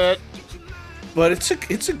Nailed it. but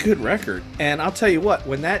it's a good record. And I'll tell you what,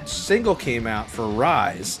 when that single came out for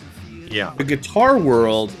Rise, Yeah. the guitar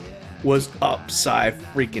world was upside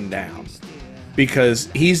freaking down because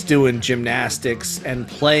he's doing gymnastics and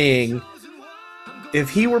playing. If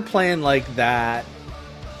he were playing like that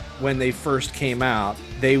when they first came out,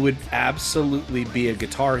 they would absolutely be a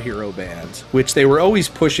Guitar Hero band, which they were always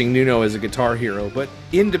pushing Nuno as a Guitar Hero, but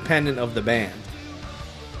independent of the band.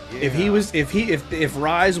 If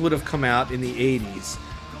Rise would have come out in the 80s,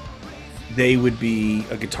 they would be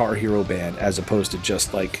a Guitar Hero band as opposed to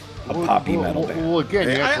just like a poppy metal band. Well, again,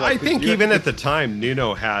 you have to, I like, think you have even to- at the time,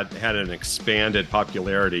 Nuno had an expanded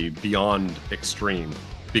popularity beyond Extreme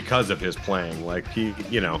because of his playing. Like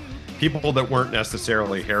people that weren't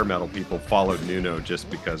necessarily hair metal people followed Nuno just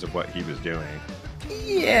because of what he was doing.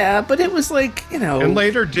 Yeah, but it was like, And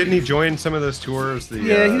later, didn't he join some of those tours? he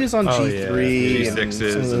was on Oh, G3 yeah. and G6s some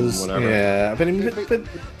of and those- whatever. Yeah,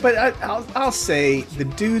 but I'll say the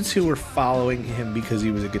dudes who were following him because he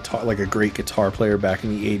was a great guitar player back in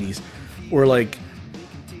the 80s were like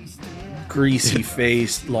greasy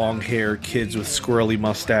faced, long hair kids with squirrely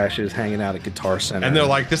mustaches hanging out at Guitar Center. And they're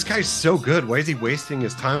like, this guy's so good. Why is he wasting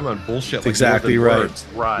his time on bullshit? Like exactly more than right. words?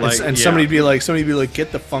 Right. Like, and yeah. somebody'd be like,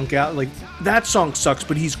 get the funk out. Like, that song sucks,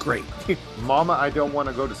 but he's great. Mama, I don't want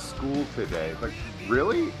to go to school today. Like,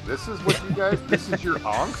 really? This is what you guys? This is your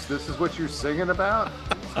angst? This is what you're singing about?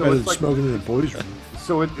 So it's like, smoking in the boys' room.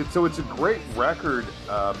 so it's a great record,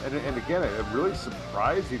 and again, a really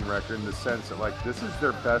surprising record in the sense that like this is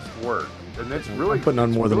their best work, and it's really I'm putting on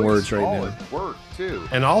it's more than really words right now. solid work too.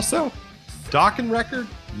 And also, Dawkins record,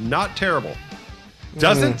 not terrible.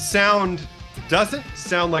 Doesn't sound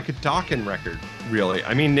like a Dawkins record, really.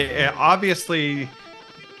 I mean, obviously,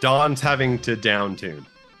 Don's having to downtune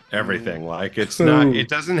everything. Like it's not. It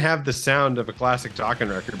doesn't have the sound of a classic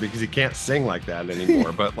Dawkins record because he can't sing like that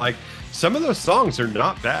anymore. But like some of those songs are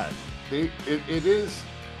not bad. It is.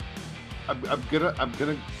 I'm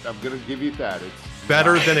gonna give you that. It's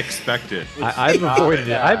Better than expected. I've avoided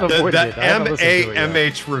it. I've avoided it. I haven't listened to it yet.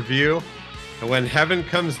 MAMH review. And when heaven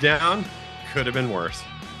comes down, could have been worse.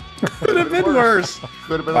 Could have been worse.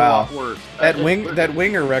 Could have been Wow. a lot worse. That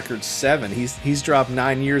winger record's 7. He's dropped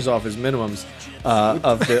 9 years off his minimums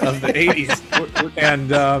of the 80s.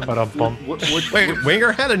 And Wait,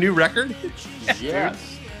 Winger had a new record?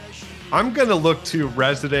 Yes. I'm gonna look to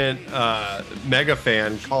resident mega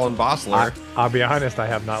fan Colin Bossler. I'll be honest, I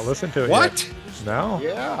have not listened to it What? yet. No.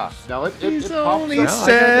 Yeah. No, it he's pops only up.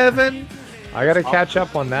 7. I got to catch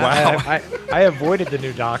up on that. Wow. I avoided the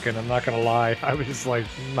new Dokken. I'm not going to lie. I was just like,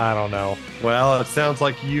 I don't know. Well, it sounds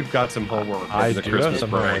like you've got some homework. I over the do have Christmas some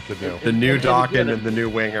break. homework to do. The new Dokken and the new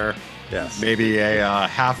Winger. Yes. Maybe a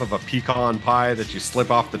half of a pecan pie that you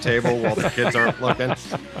slip off the table while the kids aren't looking.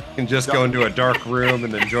 You can just go into a dark room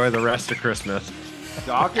and enjoy the rest of Christmas.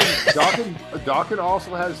 Dokken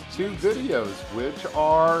also has 2 videos, which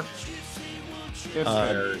are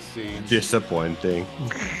embarrassing. Disappointing.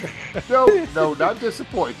 No, not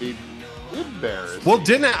disappointing. Embarrassing. Well,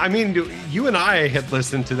 I mean, you and I had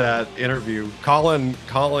listened to that interview.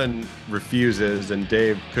 Colin refuses, and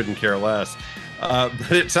Dave couldn't care less.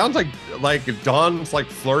 But it sounds like Don's like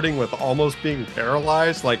flirting with almost being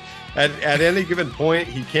paralyzed. Like at any given point,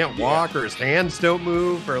 he can't walk, or his hands don't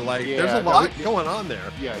move, or there's a lot going on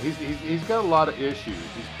there. Yeah, he's got a lot of issues.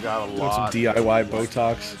 He's got a lot. Some DIY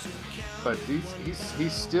Botox. But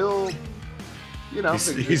he's still,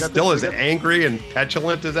 He's still as angry and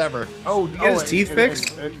petulant as ever. He got his teeth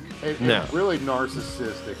fixed? No. Really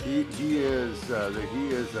narcissistic. He is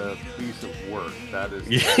a piece of work. That is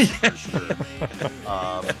for sure.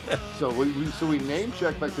 So we name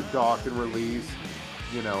checked like the Dokken release,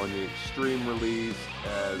 and the Extreme release,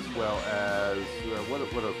 as well as what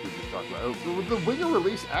else did we just talk about? Oh, the Winger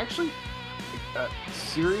release. Actually,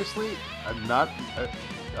 seriously, I'm not.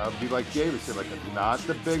 I'll be like David said, I'm not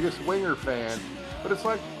the biggest Winger fan, but it's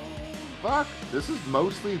like, fuck, this is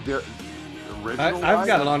mostly their original. I've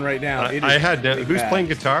got it on right now. Who's playing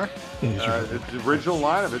guitar? It's the original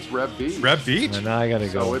lineup. It's Reb Beach. Reb Beach? And now I got to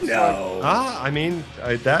go. So it's I mean,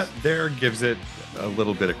 that there gives it a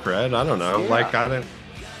little bit of cred. I don't know. Yeah.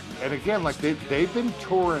 And again, they've been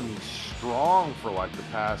touring strong for the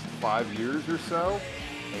past 5 years or so,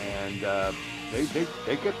 and they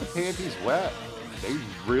get the panties wet. They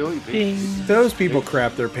really. Those people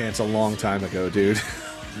crapped their pants a long time ago, dude.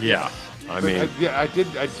 Yeah. I mean, I did.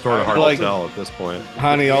 Sort of hard to tell at this point.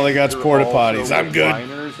 Honey, all they got's porta potties. I'm good.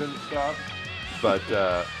 And stuff. But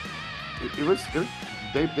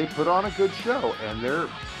they put on a good show, and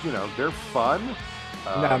they're fun.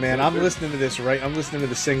 Nah, man, I'm listening to this I'm listening to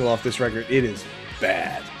the single off this record. It is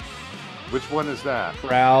bad. Which one is that?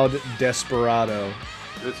 Proud Desperado.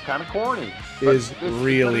 It's kind of corny. It's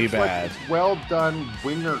really bad. It's well done,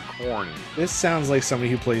 Winger corny. This sounds like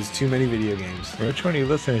somebody who plays too many video games. Which one are you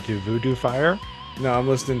listening to? Voodoo Fire? No, I'm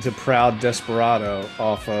listening to Proud Desperado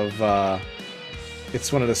off of,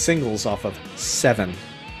 it's one of the singles off of 7.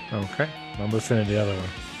 Okay. I'm listening to the other one.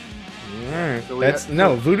 Alright.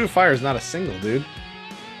 So Voodoo Fire is not a single, dude.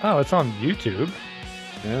 Oh, it's on YouTube.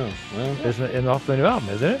 Yeah, well. It's off the new album,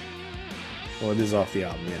 isn't it? Well, it is off the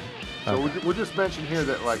album, yeah. So we'll just mention here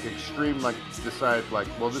that Extreme decided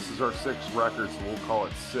well, this is our 6th record, so we'll call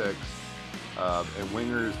it 6. And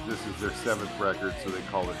Wingers, this is their 7th record, so they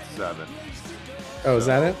call it 7. Oh, is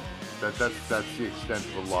that it? That's the extent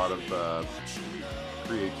of a lot of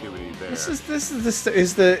creativity there. Is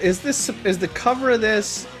the cover of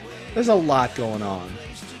this? There's a lot going on.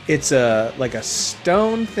 It's a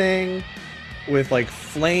stone thing with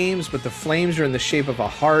flames, but the flames are in the shape of a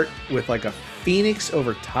heart with a phoenix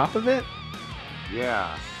over top of it.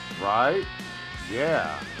 Yeah, right?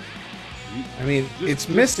 Yeah. I mean, it's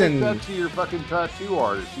just missing. Take that to your fucking tattoo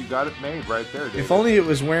artist. You got it made right there, David. If only it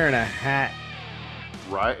was wearing a hat,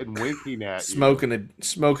 right, and winking at you.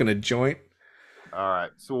 Smoking a joint. All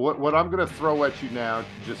right. So what I'm gonna throw at you now,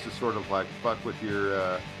 just to sort of fuck with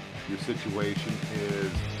your situation,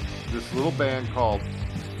 is this little band called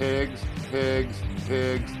Pigs.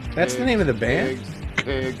 That's the name of the band?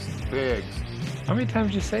 Pigs. How many times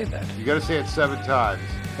did you say that? You got to say it 7 times.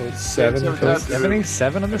 Oh, it's 7. Everything's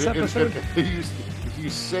 7 on this episode? If you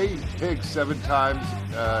say Pigs 7 times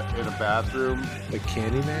in a bathroom, like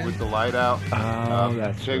Candyman, with the light out,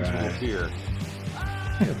 that's Pigs right. will hear.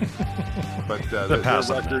 But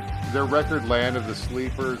their record Land of the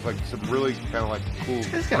Sleepers, some really kind of cool.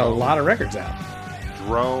 It's got a lot of records out.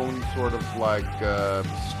 Drone, sort of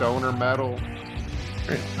stoner metal.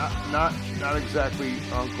 Not exactly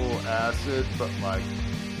Uncle Acid, but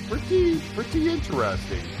pretty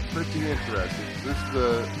interesting. Pretty interesting. This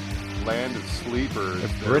is Land of Sleepers.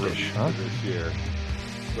 That's they're British, releasing huh? This year.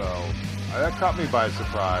 So that caught me by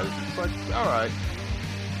surprise. It's like, all right,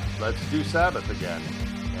 let's do Sabbath again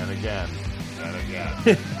and again and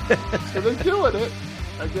again. So they're doing it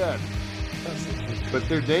again. But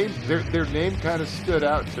their name kind of stood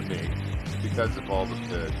out to me because of all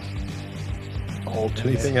the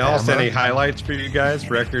Anything else? Any highlights for you guys?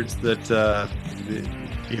 Records that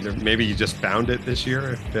either maybe you just found it this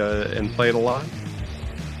year and played a lot?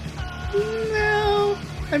 No,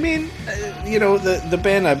 I mean, the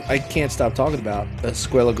band I can't stop talking about,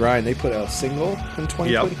 Squella Grind. They put out a single in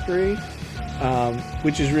 2023,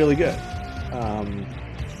 which is really good. I mean,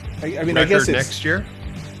 Record I guess it's next year.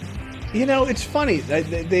 It's funny.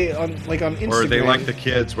 They on Instagram. Or are they like the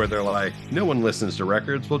kids where they're like, no one listens to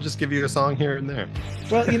records. We'll just give you a song here and there.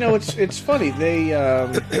 Well, it's funny. They're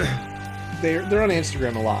on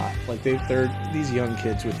Instagram a lot. Like they're these young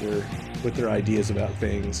kids with their ideas about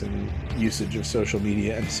things and usage of social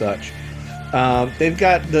media and such. They've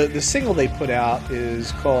got the single they put out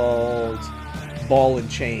is called Ball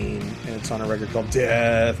and Chain, and it's on a record called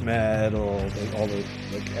Death Metal. All the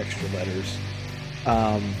extra letters.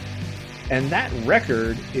 And that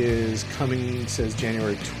record is coming, says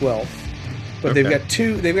January 12th. But Okay.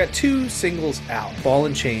 they've got two singles out: Ball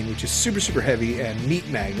and Chain, which is super super heavy, and Meat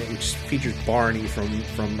Magnet, which features Barney from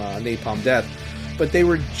Napalm Death. But they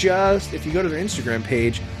were just, if you go to their Instagram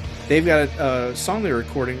page, they've got a song they're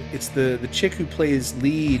recording. It's the chick who plays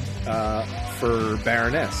lead for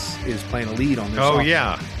Baroness is playing a lead on their song. Oh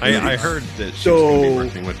yeah, Dude, I heard that she was going to be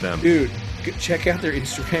working with them. Dude, check out their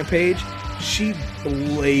Instagram page. She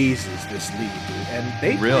blazes this lead, dude, and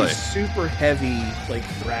they Really? play super heavy, like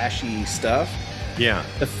thrashy stuff. Yeah,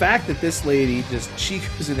 The fact that this lady she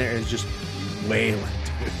goes in there and is just wailing,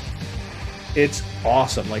 dude. It's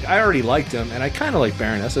awesome. Like, I already liked them, and I kind of like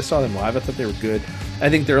Baroness. I saw them live. I thought they were good. I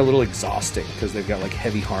think they're a little exhausting because they've got like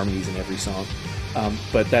heavy harmonies in every song.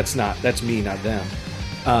 But that's me, not them.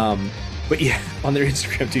 But yeah, on their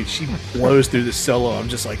Instagram, dude, she blows through the solo. I'm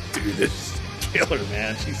just like, dude, this is killer,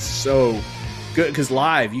 man. She's so good, because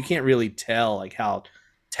live you can't really tell like how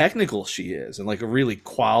technical she is and like a really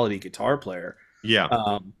quality guitar player. yeah.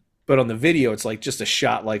 But on the video, it's like just a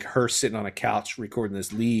shot like her sitting on a couch recording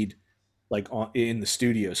this lead like in the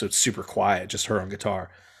studio, so it's super quiet, just her on guitar.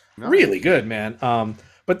 Nice. Really good, man.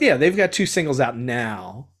 But yeah, they've got two singles out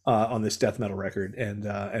now on this death metal record,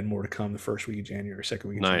 and more to come the first week of January, second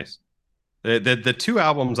week of January. Nice. The two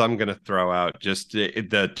albums I'm going to throw out, just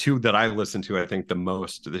the two that I listened to, I think the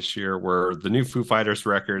most this year, were the new Foo Fighters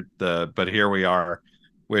record, But Here We Are,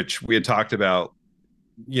 which we had talked about,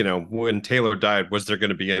 when Taylor died, was there going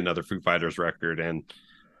to be another Foo Fighters record? And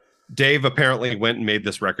Dave apparently went and made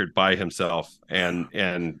this record by himself, and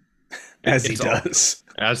As he does.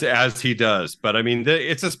 As he does. But I mean,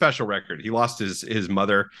 it's a special record. He lost his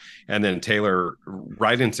mother and then Taylor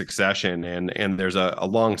right in succession. And there's a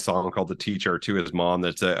long song called The Teacher to his mom.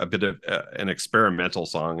 That's a bit of an experimental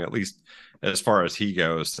song, at least as far as he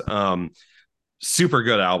goes. Super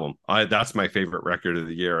good album. That's my favorite record of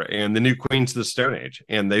the year. And the new Queens of the Stone Age.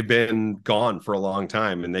 And they've been gone for a long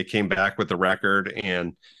time. And they came back with the record.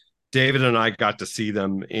 And David and I got to see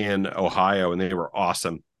them in Ohio, and they were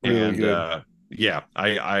awesome. Really And good. yeah,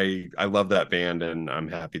 I love that band, and I'm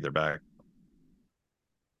happy they're back.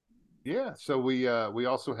 Yeah, so we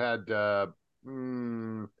also had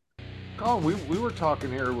Colin, we were talking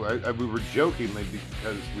here, we were jokingly,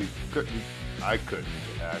 because I couldn't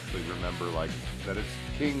actually remember like that it's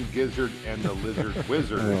King Gizzard and the Lizard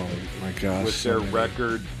Wizard Oh my gosh. with their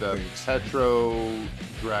record, the things. Petro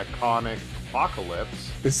Draconic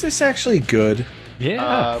Apocalypse. Is this actually good? Yeah,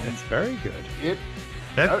 Um, it's very good.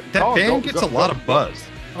 That Colin, band go- gets go- a lot of buzz.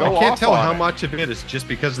 go I can't off tell on how it. much of it is just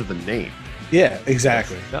because of the name. Yeah,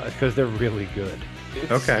 exactly. Because they're really good.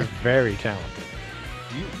 It's- Okay. Very talented.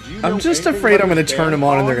 Do you know I'm just anything afraid about I'm going to this turn band, them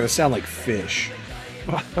on and they're Colin? going to sound like Fish.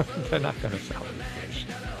 They're not going to sound like fish.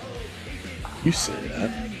 You say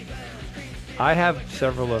that. I have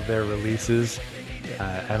several of their releases,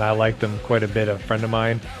 and I like them quite a bit. A friend of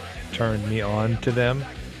mine turned me on to them.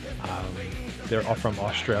 They're all from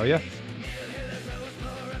Australia.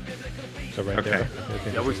 So right Okay. there.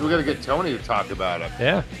 Yeah, we got to get Tony to talk about it,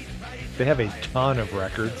 Yeah. They have a ton of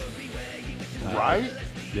records. right?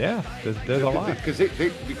 Yeah, there's a lot. Because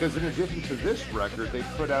in addition to this record, they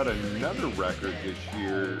put out another record this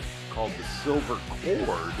year called The Silver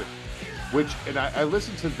Cord, which, and I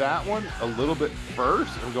listened to that one a little bit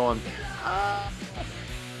first, and I'm going,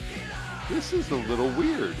 this is a little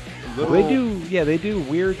weird. They do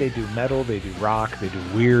weird, they do metal, they do rock, they do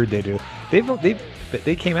weird,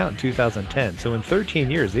 they came out in 2010, so in 13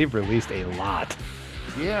 years they've released a lot.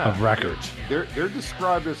 of records. They're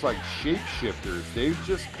described as like shapeshifters. They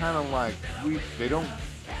just kind of like they don't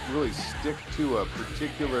really stick to a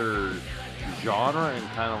particular genre and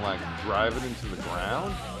kind of like drive it into the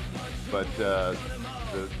ground. But the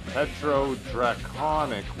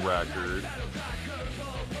Petrodraconic record,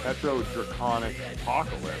 Petrodraconic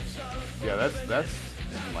Apocalypse, yeah, that's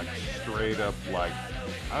like straight up like,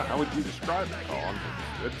 how would you describe it, Colin?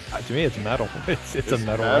 To me, it's metal. It's a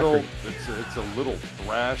metal record. It's a little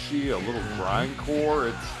thrashy, a little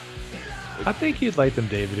grindcore. I think you'd like them,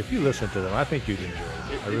 David. If you listen to them, I think you'd enjoy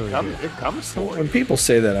them. I really do. It comes for When you. people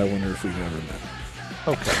say that, I wonder if we've ever met.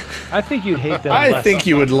 Okay. I think you'd hate them I less. think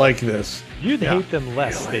you would like this. You'd hate them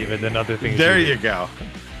less, David, than other things. There do. you go.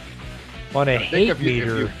 On a think hate if you-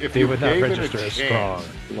 meter, if they you would not gave it a register as chance, strong.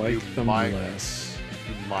 Like You them might- less.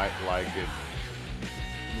 You might like it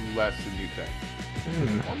less than you think,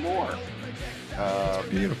 or more.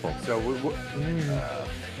 Beautiful. So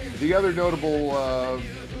the other notable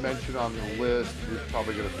mention on the list, we're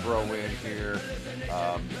probably going to throw in here,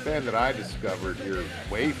 the band that I discovered here,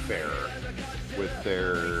 Wayfarer, with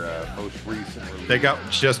their most recent release, They got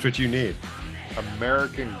just what you need.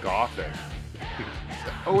 American Gothic.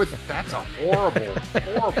 That's a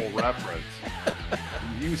horrible reference.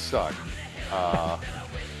 You suck.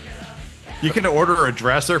 You can order a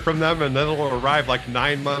dresser from them, and then it'll arrive like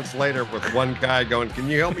 9 months later with one guy going, "Can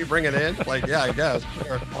you help me bring it in?" Like, yeah, I guess.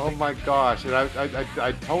 Sure. Oh my gosh! And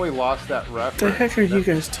I totally lost that reference. What the heck are you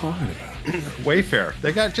guys talking about? Wayfair.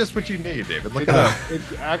 They got just what you need, David. Look it up.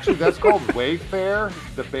 Actually, that's called Wayfair.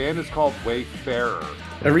 The band is called Wayfarer.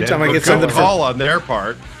 Every time I Good get something call on their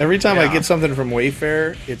part. I Yeah. get something from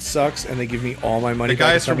Wayfair, it sucks, and they give me all my money The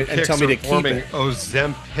guys back from and tell Kix me to are keep forming it.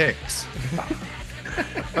 Ozempics.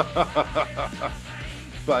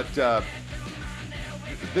 But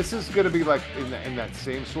this is going to be like in that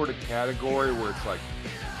same sort of category where it's like,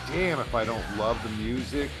 damn, if I don't love the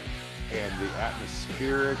music and the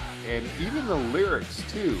atmospheric and even the lyrics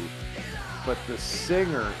too, but the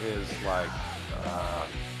singer is like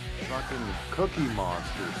fucking Cookie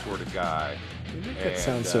Monster sort of guy. That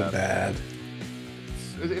sounds so bad.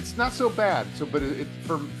 It's not so bad. But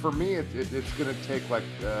for me, it's going to take like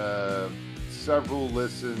several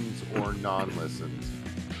listens or non-listens.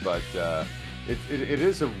 But it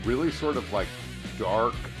is a really sort of like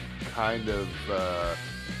dark kind of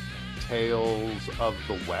tales of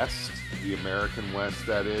the West, the American West.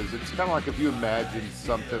 That is, it's kind of like if you imagine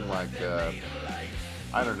something like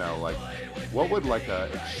I don't know, like what would like a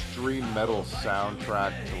extreme metal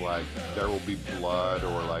soundtrack to like There Will Be Blood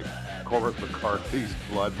or like Cormac McCarthy's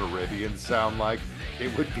Blood Meridian sound like?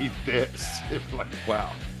 It would be this. It's like,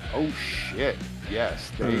 wow, oh shit,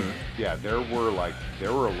 yes, there were like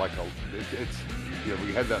it's you know,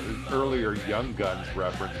 we had that earlier Young Guns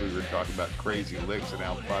reference. We were talking about Crazy Licks and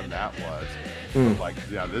how fun that was. But like,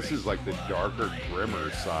 yeah, this is like the darker,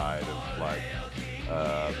 grimmer side of like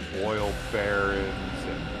oil barons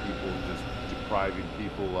and people just depriving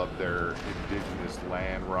people of their indigenous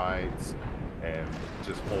land rights and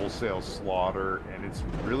just wholesale slaughter. And it's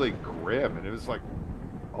really grim. And it was like,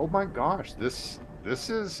 oh my gosh, this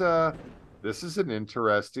is an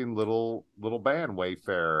interesting little band,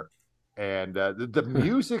 Wayfarer. And the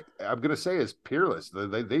music, I'm gonna say, is peerless.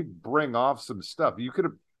 They bring off some stuff.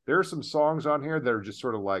 There are some songs on here that are just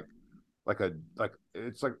sort of like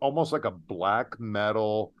it's like almost like a black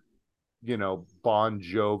metal, you know, Bon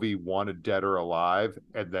Jovi, Wanted Dead or Alive,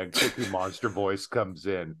 and then Cookie Monster voice comes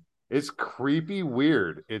in. It's creepy,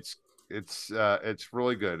 weird. It's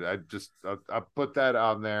really good. I put that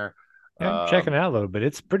on there. Yeah, I'm checking it out a little bit.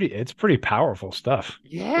 It's pretty powerful stuff.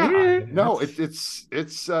 Yeah, no, it's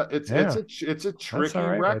a tricky all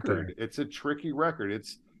right right record. there. It's a tricky record.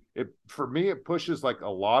 For me, it pushes like a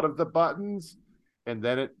lot of the buttons, and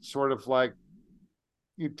then it sort of like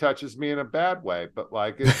it touches me in a bad way. But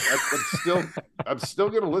like, I'm still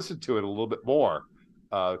gonna listen to it a little bit more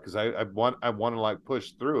because I want to like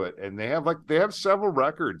push through it. And they have several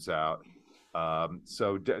records out.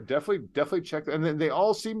 So definitely check that. And then they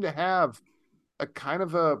all seem to have a kind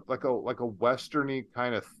of a westerny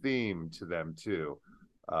kind of theme to them too.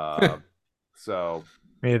 So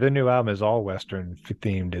Yeah, the new album is all Western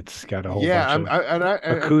themed. It's got a whole bunch of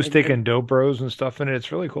acoustic and dobros and stuff in it.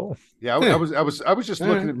 It's really cool. Yeah, I was just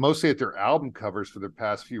looking mostly at their album covers for their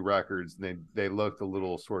past few records, and they looked a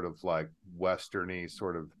little sort of like westerny,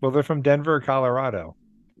 sort of. Well, they're from Denver, Colorado.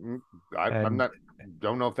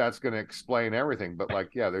 Don't know if that's going to explain everything, but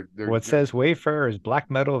like, yeah, they're What says Wayfarer is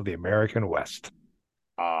black metal of the American West.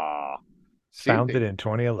 Founded in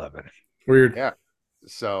 2011. Weird. Yeah.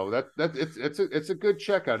 So it's a good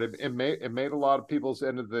checkout. It made a lot of people's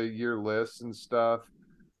end of the year lists and stuff.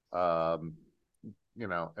 You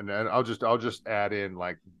know, and then I'll just add in,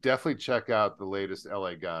 like, definitely check out the latest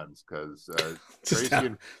LA Guns, because Tracy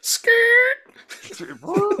and skirt.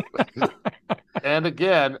 and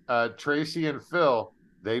again, Tracy and Phil,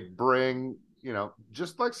 they bring, you know,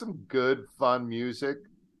 just like some good fun music.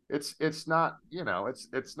 It's not, you know,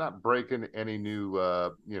 it's not breaking any new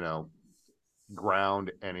you know,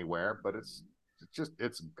 ground anywhere, but it's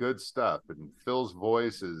good stuff. And Phil's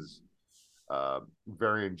voice is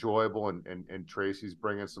very enjoyable, and Tracy's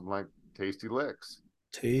bringing some, like, tasty licks.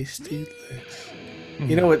 Tasty licks.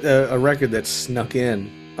 You know what? A record that snuck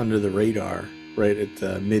in under the radar right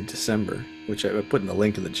at mid-December, which I put in the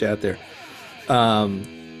link in the chat there.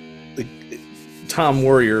 Tom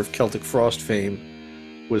Warrior of Celtic Frost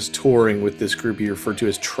fame was touring with this group he referred to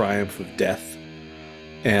as Triumph of Death,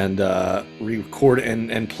 and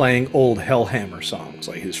recording and playing old Hellhammer songs,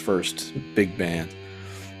 like his first big band.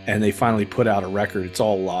 And they finally put out a record. It's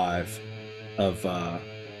all live of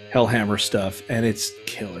Hellhammer stuff, and it's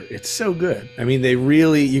killer. It's so good. I mean, they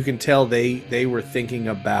really, you can tell they were thinking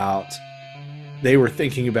about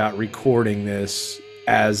recording this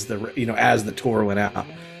as the tour went out.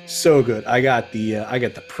 So good. I got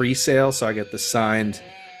the pre-sale, so I got the signed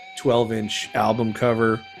 12-inch album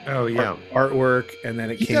cover. Oh yeah, artwork, and then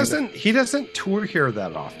he doesn't tour here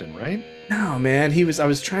that often, right? No, man. I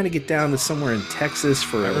was trying to get down to somewhere in Texas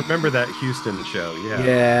for. I remember that Houston show. Yeah.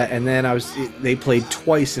 Yeah, and then they played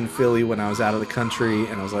twice in Philly when I was out of the country,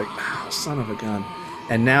 and I was like, oh, son of a gun.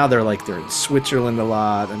 And now they're in Switzerland a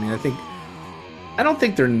lot. I mean, I don't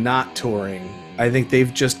think they're not touring. I think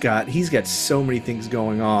he's got so many things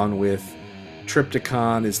going on with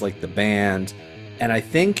Triptychon is like the band, and I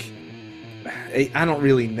think I don't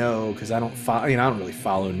really know because I don't really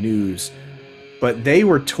follow news. But they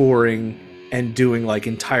were touring and doing like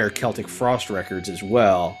entire Celtic Frost records as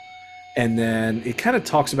well. And then it kind of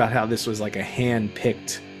talks about how this was like a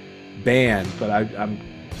hand-picked band, but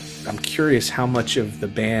I'm curious how much of the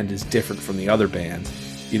band is different from the other bands.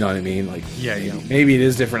 You know what I mean? Like, yeah, maybe it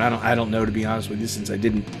is different. I don't know, to be honest with you, since I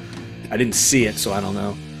didn't see it, so I don't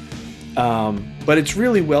know. But it's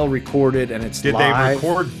really well recorded, and it's live. Did they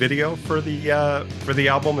record video for the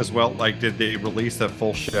album as well? Like, did they release a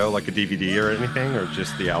full show, like a DVD or anything, or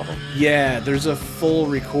just the album? Yeah, there's a full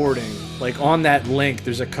recording. Like, on that link,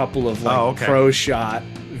 there's a couple of pro shot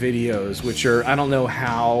videos, which are, I don't know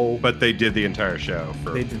how. But they did the entire show.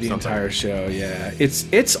 They did the entire show. Yeah,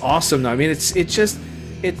 it's awesome though. I mean,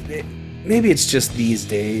 maybe it's just these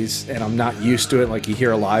days, and I'm not used to it. Like, you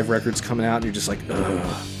hear live records coming out, and you're just like,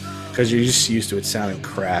 ugh. Because you're just used to it sounding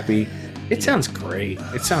crappy. It sounds great.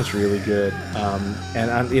 It sounds really good.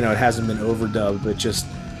 And it hasn't been overdubbed, but just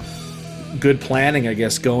good planning, I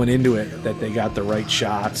guess, going into it, that they got the right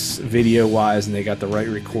shots video-wise, and they got the right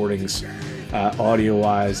recordings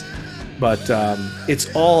audio-wise. But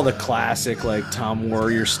it's all the classic, like, Tom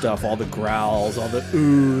Warrior stuff, all the growls, all the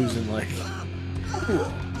oohs, and like...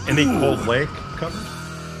 Any Cold Lake covered?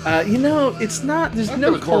 It's not... There's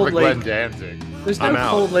no Cold Lake. Glenn Danzig. There's no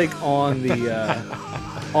Cold Lake on the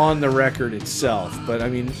on the record itself, but I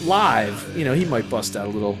mean, live, he might bust out a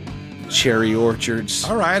little Cherry Orchards.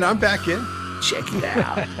 All right, I'm back in. Check it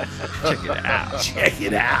out. Check it out. Check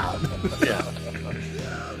it out. Yeah.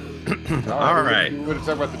 All right. You want to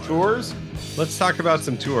talk about the tours? Let's talk about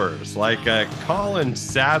some tours. Like Colin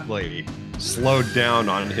sadly slowed down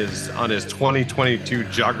on his 2022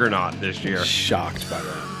 juggernaut this year. Shocked by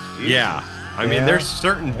that. Yeah. I mean, there's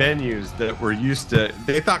certain venues that were used to,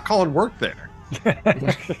 they thought Colin worked there.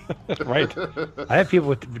 Right. I have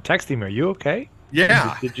people texting me, are you okay?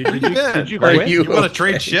 Yeah. Did you quit? You want to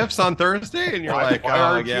trade shifts on Thursday? And you're Why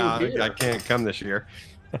yeah, I can't come this year.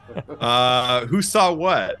 Who saw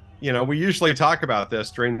what? We usually talk about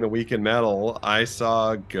this during the Week in Metal. I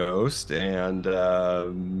saw Ghost and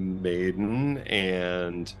Maiden,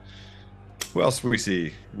 and who else did we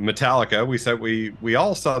see? Metallica. We said we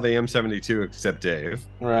all saw the M72 except Dave.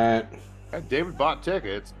 Right. David bought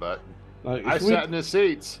tickets, but I sat in the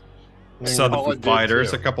seats. Saw the Foo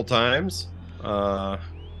Fighters a couple times.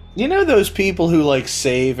 Those people who like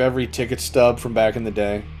save every ticket stub from back in the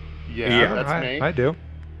day? Yeah, that's me. I do.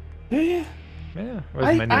 Yeah. Yeah.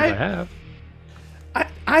 As many as I have.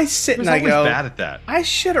 I sit and I go, bad at that. I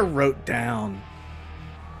should have wrote down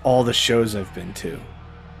all the shows I've been to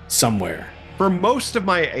somewhere. For most of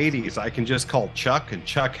my 80s, I can just call Chuck, and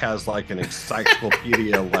Chuck has like an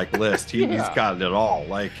encyclopedia like list. He's got it all.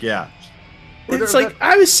 Like, yeah. It's like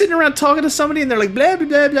I was sitting around talking to somebody, and they're like, blah, blah,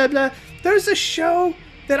 blah, blah, blah. There's a show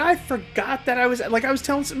that I forgot that I was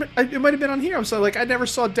telling somebody, it might have been on here. I'm so like, I never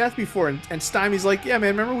saw Death before. And Stymie's like, yeah,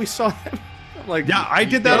 man, remember we saw them? I'm Like, Yeah, I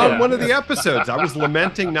did that on one of the episodes. I was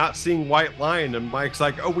lamenting not seeing White Lion, and Mike's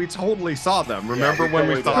like, "Oh, we totally saw them. Remember when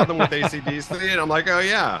we saw them with AC/DC?" And I'm like, "Oh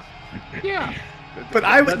yeah, Yeah.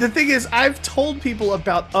 But the thing is, I've told people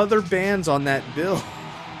about other bands on that bill.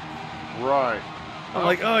 Right. I'm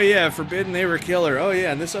like, oh yeah, Forbidden, they were killer. Oh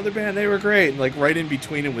yeah, and this other band, they were great. And like right in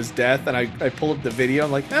between it was Death, and I pull up the video.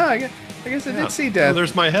 I'm like, oh, I guess I did see Death. Oh,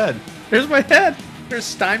 there's my head." There's my head. There's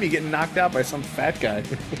Stymie getting knocked out by some fat guy.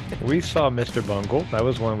 We saw Mr. Bungle. That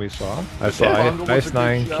was one we saw. I saw Bungle was a Ice good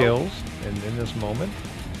Nine show. Kills in this moment.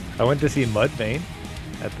 I went to see Mudvayne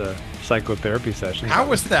at the psychotherapy session. How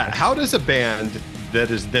was that? How does a band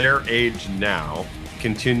that is their age now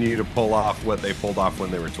continue to pull off what they pulled off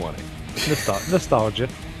when they were 20? Nostalgia.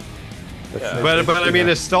 But I mean,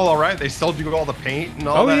 it's still all right. They still do all the paint and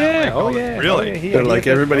all Oh that. yeah, Like, really? They're like,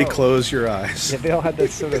 everybody close your eyes. Yeah, they all had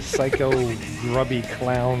that sort of psycho, grubby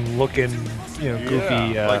clown looking,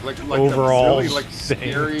 goofy like overalls. really like thing.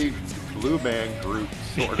 scary blue man group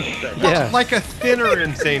sort of thing. Yeah. Like a thinner,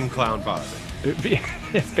 insane clown body.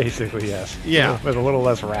 Basically, yes. Yeah. With a little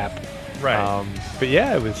less rap. Right. But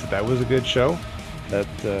yeah, that was a good show.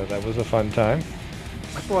 That was a fun time.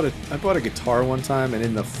 I bought a guitar one time, and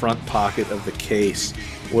in the front pocket of the case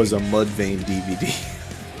was a Mudvayne DVD.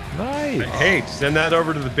 Nice. Hey, send that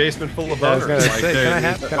over to the basement full of Yeah, I was others. gonna say, can I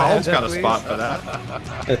have Colin's that, got a please? spot for that.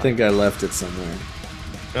 I think I left it somewhere.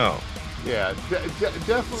 Oh. Yeah,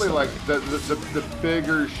 definitely like the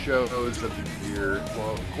bigger shows of the year.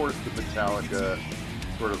 Well, of course, the Metallica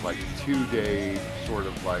sort of like 2-day sort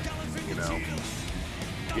of like,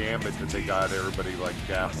 gambit that they got everybody like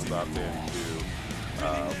dappled up into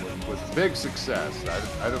was a big success.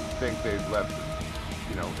 I don't think they left,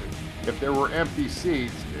 if there were empty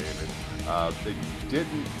seats, David, they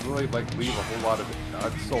didn't really like leave a whole lot of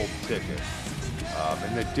unsold tickets.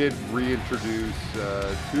 And they did reintroduce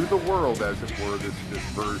to the world, as it were, this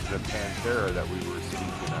version of Pantera that we were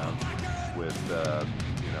speaking of with,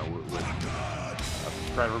 with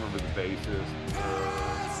I'm trying to remember the bassist.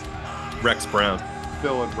 Rex Brown.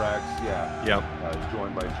 Phil and Rex, yeah. Yep.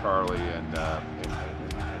 Joined by Charlie and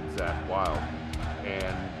Zach Wild.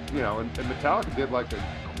 And, and Metallica did like a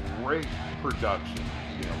great production.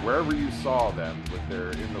 Wherever you saw them with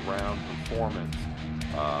their in the round performance,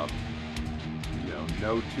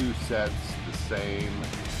 no two sets the same,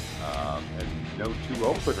 and no two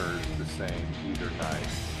openers the same either night.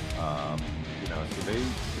 So they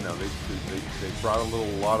brought a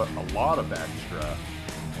lot of extra,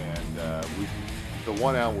 and the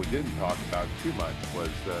one album we didn't talk about too much was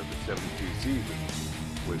the 72 Seasons,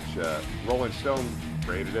 which Rolling Stone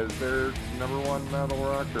rated as their #1 metal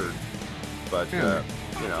record. But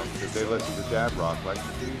if they listen to Dad Rock like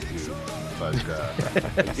we do. But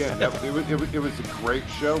again, it was a great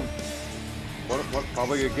show.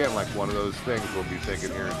 Probably again like one of those things we'll be thinking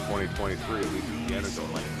here in 2023, at least at the end of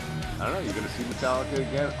it. Like, I don't know, you're going to see Metallica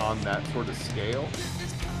again on that sort of scale?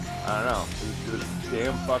 I don't know. It was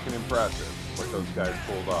damn fucking impressive what those guys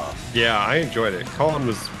pulled off. Yeah, I enjoyed it. Colin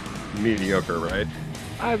was mediocre, right?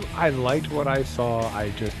 I liked what I saw.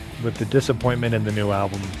 With the disappointment in the new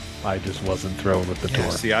album, I just wasn't thrilled with the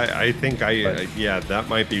tour. See, I think that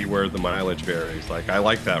might be where the mileage varies. Like, I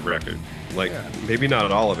like that record. Like, maybe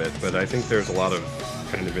not all of it, but I think there's a lot of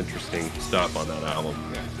kind of interesting stuff on that album.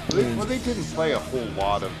 Yeah. Well, they didn't play a whole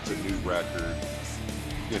lot of the new record,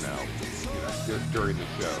 during the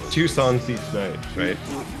show. 2 songs each night, right?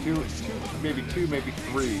 Two, maybe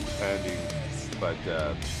 3, depending. But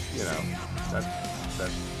that's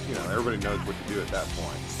everybody knows what to do at that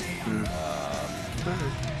point.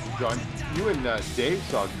 John, you and Dave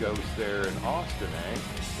saw Ghost there in Austin, eh?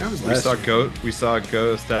 That was We saw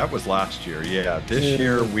Ghost. That was last year. Yeah, this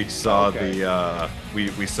year we saw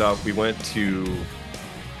we went to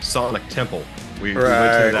Sonic Temple. We went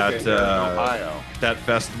to that Ohio. That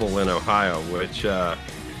festival in Ohio, which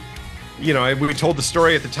we told the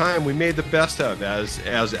story at the time. We made the best of as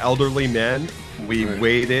elderly men. We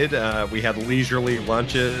waited. We had leisurely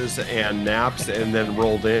lunches and naps, and then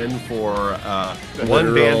rolled in for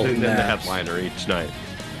one band and then the headliner each night.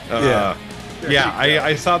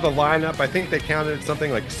 I saw the lineup. I think they counted something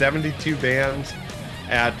like 72 bands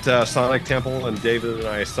at Sonic Temple, and David and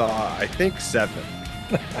I saw, I think, 7.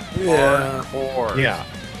 Yeah.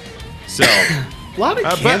 So a lot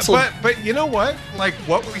of canceled. But you know what? Like,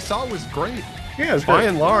 what we saw was great. Yeah, it's by great.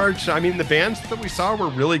 and large. I mean, the bands that we saw were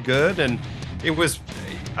really good, and it was,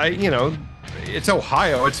 it's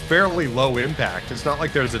Ohio. It's fairly low impact. It's not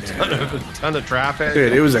like there's a ton of traffic.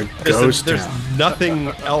 Dude, it was a ghost There's town. nothing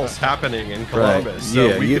else happening in Columbus.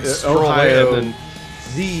 Right. So we could stroll Ohio, in and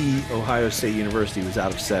the Ohio State University was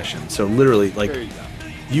out of session. So literally, like, There you go.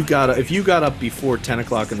 if you got up before 10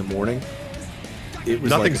 o'clock in the morning, it was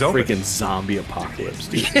Nothing's like a open. freaking zombie apocalypse,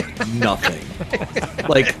 dude. Nothing.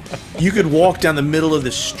 Like, you could walk down the middle of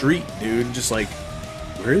the street, dude, and just like,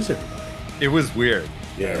 where is everybody? It was weird.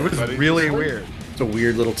 Yeah, It was really weird. it's a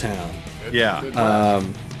weird little town. Yeah.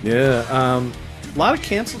 A lot of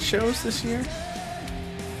canceled shows this year.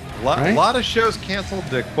 A lot, Right? lot of shows canceled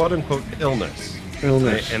to quote unquote illness.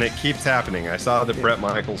 And it keeps happening. I saw that Bret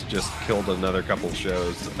Michaels just killed another couple of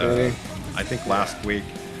shows. Really? I think last week.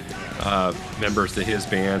 Members of his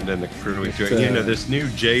band and the crew. It's, This new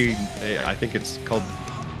I think it's called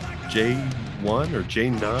J1 or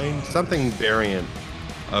J9, something variant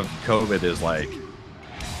of COVID is like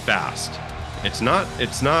fast. It's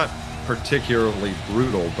not particularly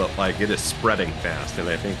brutal, but like it is spreading fast, and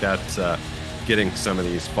I think that's getting some of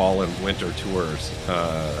these fall and winter tours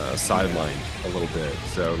sidelined a little bit.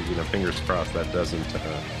 So fingers crossed that doesn't.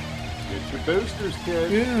 Get your boosters,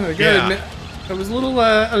 kid. Yeah, I gotta Yeah. admit, I was a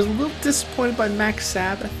little disappointed by Max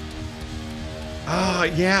Sabbath.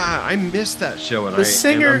 Yeah, I missed that show, and The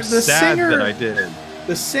singer- I'm the sad singer- that I did.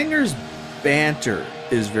 The singer's banter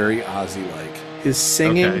is very Ozzy-like. His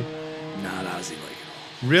singing, Okay. not Ozzy-like.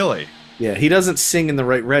 Really? Yeah, he doesn't sing in the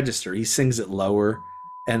right register. He sings it lower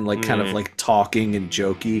and like kind of like talking and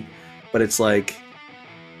jokey. But it's like,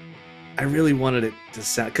 I really wanted it to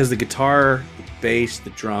sound, because the guitar, the bass, the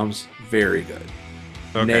drums, very good.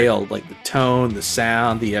 Okay. Nailed like the tone, the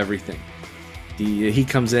sound, the everything. He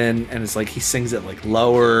comes in and it's like he sings it like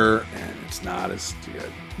lower and it's not as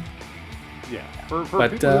good. Yeah, for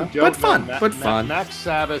But, people who don't but fun, know, but fun. Max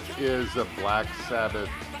Sabbath is a Black Sabbath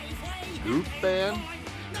goof band,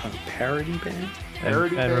 Parody band.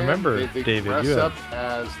 parody and band. remember, they David, dress you up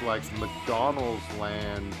have- as like McDonald's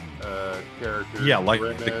Land characters. Yeah, like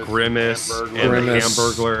the Grimace and the Grimace.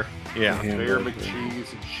 Hamburglar. Yeah. Mayor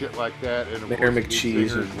McCheese and shit like that, and of Mayor course, the McCheese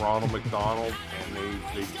singer is and- Ronald McDonald, and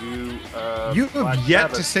they do. You Black have yet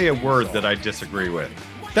Sabbath to say a theme word song. that I disagree with.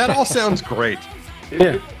 That all sounds great.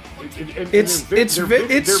 Yeah. It's their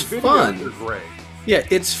videos fun. are great. Yeah,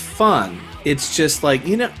 it's fun. It's just like,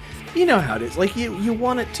 you know how it is. Like you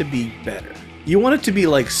want it to be better. You want it to be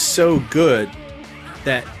like so good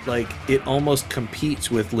that like it almost competes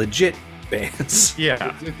with legit bands.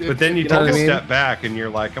 Yeah. But then you know take what a I mean? step back and you're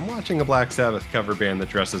like, I'm watching a Black Sabbath cover band that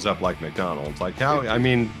dresses up like McDonald's. Like how I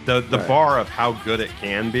mean the Right. bar of how good it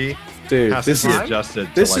can be Dude, has this to be is adjusted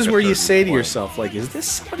to this like is a where you certain say to point. yourself, like, is this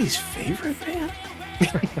somebody's favorite band?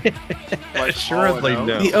 Assuredly Hall &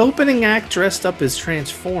 no. Oates. The opening act dressed up as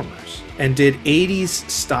Transformers and did 80s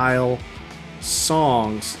style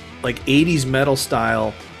songs, like 80s metal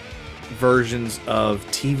style versions of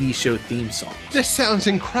TV show theme songs. This sounds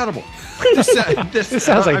incredible. This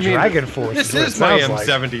sounds like I mean, Dragon Force This is what it is my sounds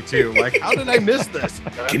like. M72. Like, how did I miss this?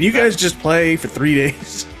 Can you guys just play for 3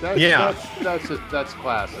 days? Yeah. That's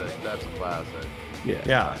classic. That's a classic.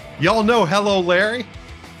 Yeah. Y'all know Hello Larry?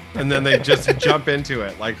 And then they just jump into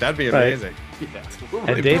it. Like, that'd be Right. amazing.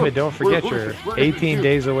 And David, don't forget you're we're 18 do-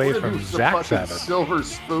 days away we're gonna from do some Zack fucking Sabbath. Silver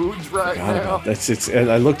Spoons right Forgot now. about that. It's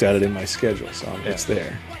I looked at it in my schedule, so it's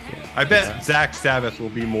there. I bet Zach Sabbath will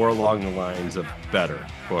be more along the lines of better.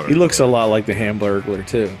 quote He looks a lot like the Hamburglar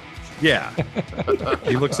too. Yeah.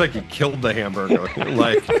 He looks like he killed the hamburger.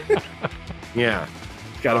 Like, yeah.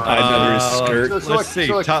 Got him hiding under his skirt. So Let's see.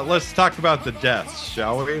 like- Let's talk about the deaths,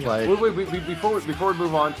 shall we? Like, Wait, before we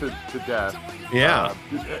move on to death. Yeah.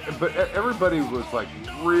 But everybody was like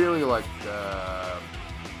really like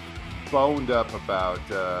boned up about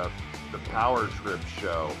the Power Trip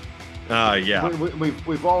show. yeah.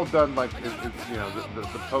 We've all done like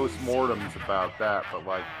the post-mortems about that, but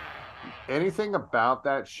like anything about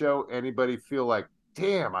that show, anybody feel like,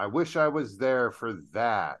 damn, I wish I was there for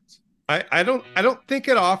that. I don't think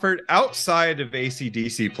it offered, outside of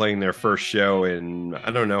AC/DC playing their first show in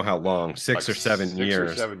I don't know how long, 6 or 7 years.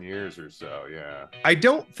 6 or 7 years or so, yeah. I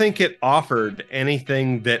don't think it offered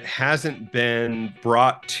anything that hasn't been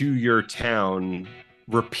brought to your town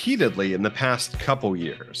repeatedly in the past couple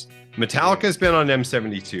years. Metallica's been on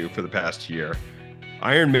M72 for the past year.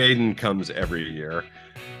 Iron Maiden comes every year.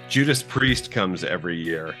 Judas Priest comes every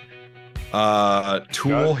year.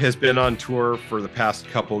 Tool has been on tour for the past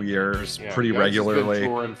couple years, Yeah, pretty Guns has been regularly.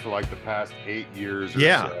 touring for like the past 8 years. Or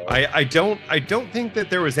Yeah, so. I don't think that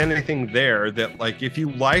there was anything there that, like, if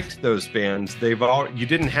you liked those bands, you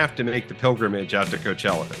didn't have to make the pilgrimage out to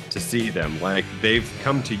Coachella to see them. Like, they've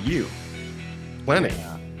come to you. Plenty. Yeah.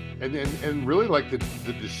 And really like the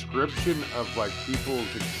description of like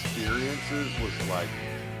people's experiences was like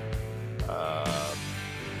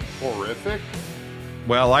horrific.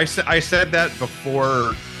 Well, I said that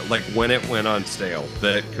before, like when it went on sale,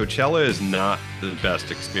 that Coachella is not the best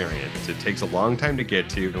experience. It takes a long time to get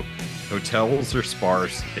to. Hotels are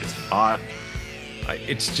sparse. It's hot.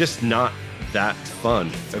 It's just not that fun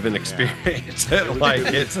of an experience. Like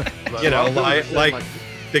it's, like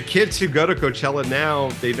the kids who go to Coachella now,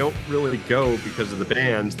 they don't really go because of the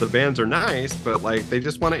bands. The bands are nice, but like they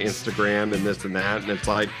just want to Instagram and this and that. And it's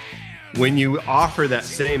like, when you offer that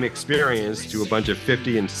same experience to a bunch of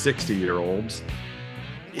 50 and 60-year-olds,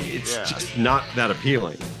 it's just not that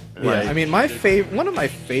appealing. Yeah, I mean, one of my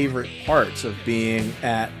favorite parts of being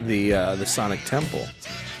at the Sonic Temple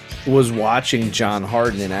was watching John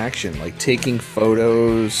Harden in action, like taking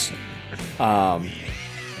photos.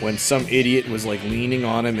 When some idiot was like leaning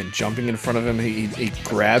on him and jumping in front of him, he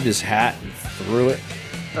grabbed his hat and threw it,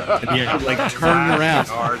 and he like turned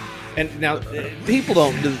around. And now, people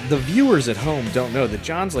don't, the viewers at home don't know that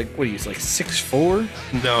John's like, what, he's like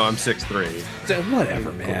 6'4"? No, I'm 6'3".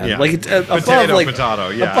 Whatever, man. Yeah. Like, above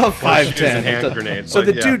 5'10". Hand grenades. So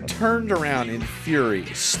the dude turned around in fury,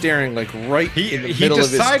 staring like right in the middle of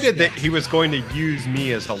his... He decided that he was going to use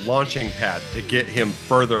me as a launching pad to get him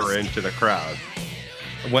further into the crowd.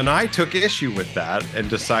 When I took issue with that and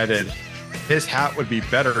decided his hat would be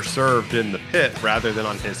better served in the pit rather than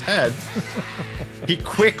on his head, he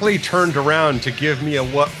quickly turned around to give me a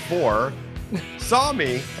what for, saw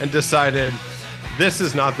me, and decided, this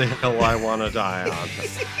is not the hill I want to die on.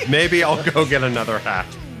 Maybe I'll go get another hat.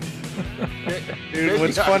 Dude,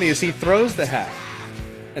 what's funny is he throws the hat,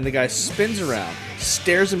 and the guy spins around,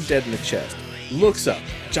 stares him dead in the chest, looks up.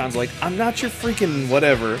 John's like, I'm not your freaking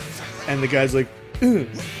whatever. And the guy's like, ugh.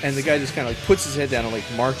 And the guy just kind of like puts his head down and like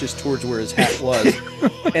marches towards where his hat was.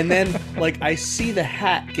 And then like I see the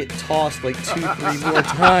hat get tossed like 2-3 more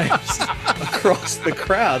times across the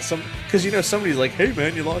crowd. Because somebody's like, hey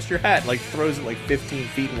man, you lost your hat, and like throws it like 15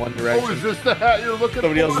 feet in one direction. Oh, is this the hat you're looking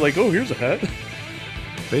Somebody for? else is like, oh, here's a hat.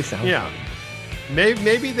 They sound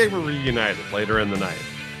Maybe they were reunited later in the night.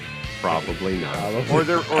 Probably not. Or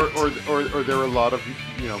there were a lot of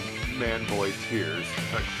man boy tears.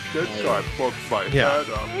 Like, this guy poked my head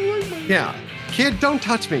up. Yeah. Kid, don't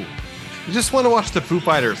touch me. I just want to watch the Foo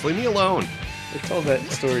Fighters. Leave me alone. I told that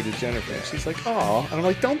story to Jennifer. And she's like, oh. And I'm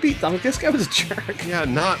like, don't beat them. This guy was a jerk. Yeah,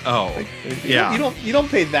 not You don't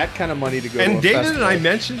pay that kind of money to go to a And David festival. and I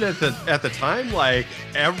mentioned at the time, like,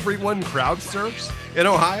 everyone crowd surfs in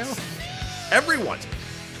Ohio. Everyone.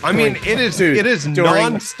 I mean, it is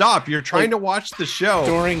nonstop. You're trying to watch the show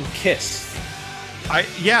during Kiss.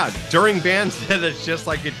 During bands that it's just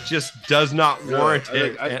like it just does not warrant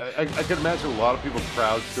it. I can imagine a lot of people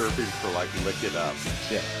crowd surfing for like Lick It Up.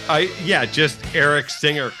 Just Eric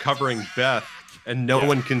Singer covering Beth, and no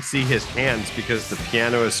one can see his hands because the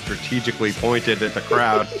piano is strategically pointed at the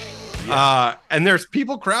crowd. And there's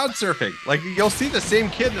people crowd surfing. Like you'll see the same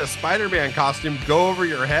kid in a Spider-Man costume go over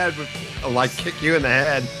your head with like kick you in the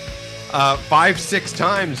head 5-6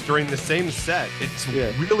 times during the same set. It's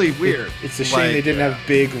really weird. It's a shame they didn't have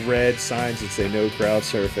big red signs that say no crowd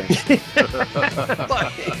surfing.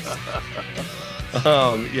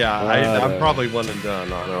 I'm probably one and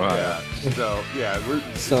done on Ohio.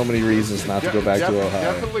 So many reasons not to go back to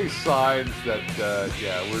Ohio. Definitely signs that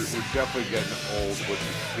we're definitely getting old with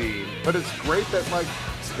the scene. But it's great that like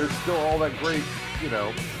there's still all that great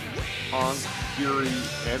punk fury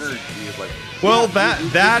energy of like. Well,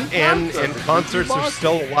 and concerts are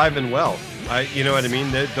still alive and well. You know what I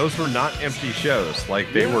mean? Those were not empty shows.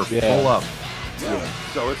 Like they were full up. Yeah.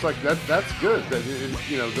 So it's like that's good. That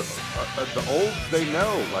the old they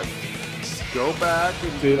know, like go back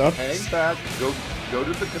and hang back, go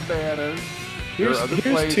to the cabanas. Here's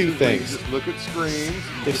two things. Just look at screens.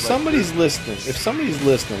 If somebody's listening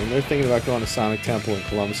and they're thinking about going to Sonic Temple in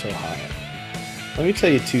Columbus, Ohio, let me tell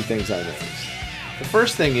you two things I noticed. The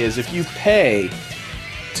first thing is if you pay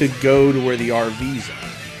to go to where the RVs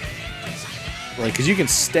are, right? Because you can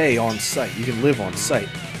stay on site, you can live on site.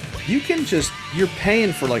 You're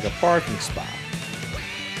paying for like a parking spot.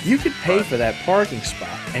 You could pay for that parking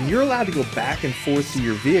spot, and you're allowed to go back and forth to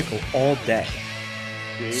your vehicle all day.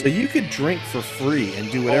 So you could drink for free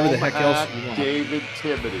and do whatever the heck else you want. David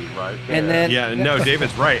Timmody, right there. And then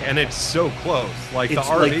David's right, and it's so close. Like the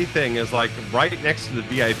RV thing is like right next to the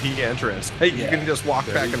VIP entrance. You can just walk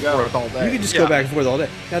back and forth all day. You can just go back and forth all day.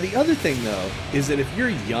 Now the other thing though is that if you're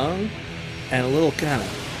young and a little kind of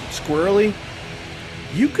squirrely,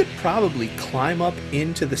 you could probably climb up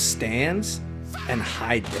into the stands and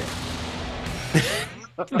hide there.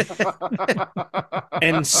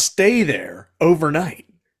 And stay there overnight.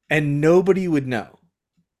 And nobody would know.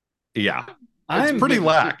 Yeah. I'm pretty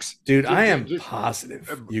lax. dude. I am Just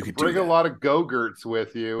positive you could bring do a lot of Go-Gurts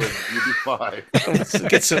with you, and you'd be fine. that.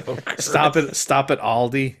 Get some stop at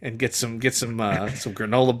Aldi and get some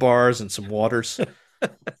granola bars and some waters.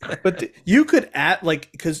 But you could add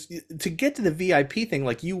like because to get to the VIP thing,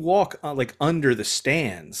 like you walk like under the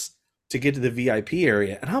stands to get to the VIP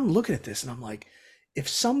area, and I'm looking at this and I'm like, if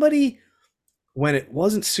somebody when it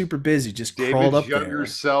wasn't super busy just crawled up David's younger there.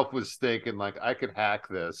 self was thinking like, I could hack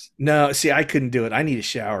this. No, see, I couldn't do it. I need a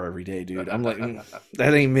shower every day, dude. I'm like,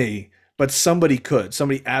 that ain't me. But somebody could.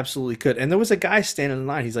 Somebody absolutely could. And there was a guy standing in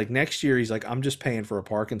line. He's like, next year, he's like, I'm just paying for a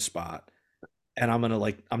parking spot, and I'm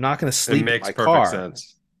not gonna It sleep in makes my perfect car.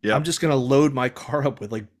 sense. Yeah. I'm just gonna load my car up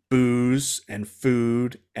with like booze and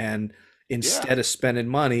food, and instead of spending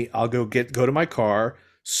money, I'll go to my car,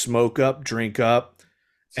 smoke up, drink up,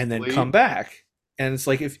 and then Sleep. come back. And it's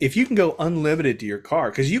like if you can go unlimited to your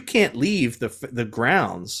car, because you can't leave the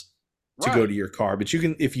grounds to go Right. to your car, but you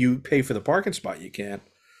can if you pay for the parking spot, you can.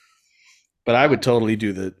 But I would totally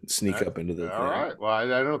do the sneak up into the All thing. right. Well, I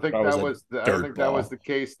don't think I was that a was. I don't think that was dirtball. the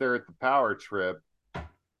case there at the Power Trip.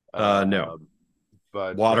 No.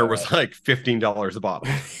 But Water was like $15 a bottle.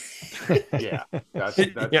 yeah. That's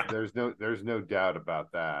Yeah. There's no doubt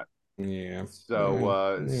about that. Yeah.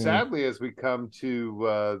 So Yeah. sadly, as we come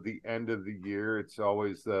to the end of the year, it's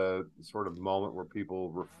always the sort of moment where people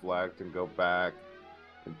reflect and go back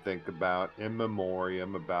and think about in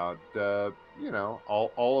memoriam about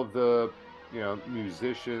all of the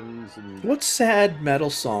musicians and What sad metal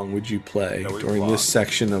song would you play That we during lost. this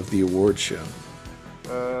section of the award show?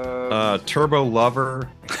 Turbo Lover.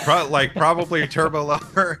 Probably Turbo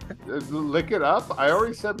Lover. Lick It Up. I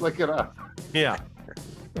already said Lick It Up. Yeah.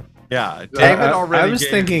 Yeah. David already I was gave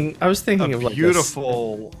thinking a of like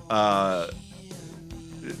beautiful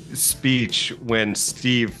speech when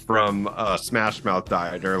Steve from Smash Mouth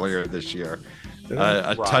died earlier this year. A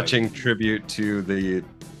Right. touching tribute to the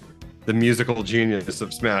musical genius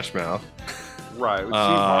of Smash Mouth. Right. When Steve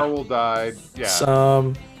Harwell died.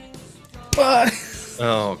 Yeah. But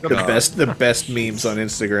Oh, the God. best memes on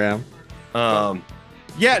Instagram.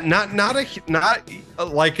 Yeah, not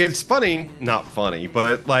like it's funny, not funny,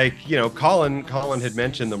 but like Colin had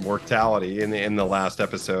mentioned the mortality in the last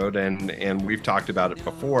episode, and we've talked about it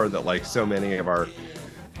before that like so many of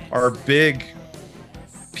our big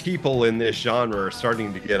people in this genre are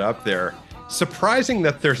starting to get up there. Surprising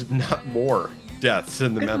that there's not more deaths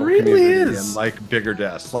in the metal really community is. and like bigger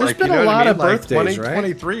deaths. There's Like been you know a what lot I of mean? Like birthdays, right?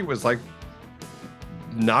 2023 was like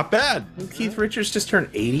not bad. Keith Richards just turned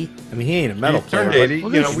 80. I mean, he ain't a metal He turned player. 80.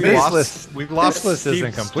 Well, You know, this- we this lost. list- We've lost. this list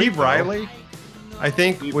isn't complete, Steve though. Riley, I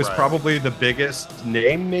think, Steve was Riley. probably the biggest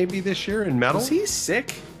name maybe this year in metal. Was he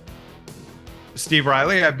sick? Steve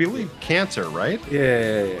Riley, I believe, cancer, right?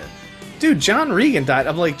 Yeah. Dude, John Regan died.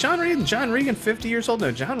 I'm like, John Regan, 50 years old?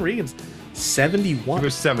 No, John Regan's 71. He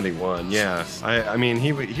was 71. Yeah, I mean,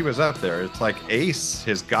 he was up there. It's like Ace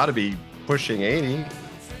has got to be pushing 80,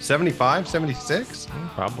 75, 76.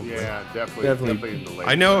 Probably. Yeah, Definitely. definitely in the late.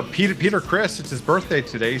 I know Peter Chris. It's his birthday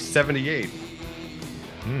today. 78.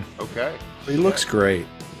 Okay. He looks great.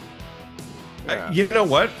 Yeah. You know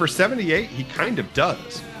what? For 78, he kind of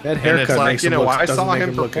does. That And it's haircut like, makes him look, I doesn't saw make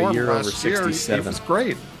him look a perform year over last year. He 67. was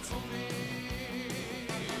great.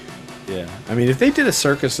 Yeah. I mean, if they did a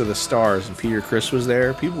Circus of the Stars and Peter Chris was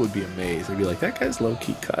there, people would be amazed. They'd be like, that guy's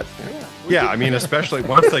low-key cut. Yeah, I mean, especially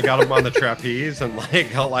once they got him on the trapeze and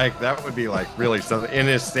like that would be like really something in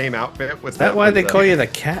his same outfit with Is that the- why with they the- call you the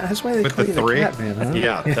cat? That's why they with call the you three? the cat, man, huh?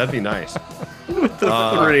 Yeah, that'd be nice. With the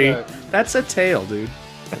Uh, three. That's a tail, dude.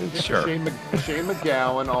 Sure. Shane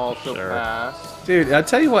McGowan also passed. Dude, I'll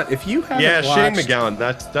tell you what, if you haven't Yeah, Shane watched,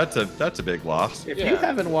 McGowan. That's a big loss. if Yeah. you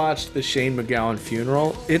haven't watched the Shane McGowan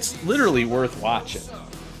funeral, it's literally worth watching.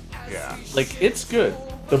 Yeah. Like, it's good.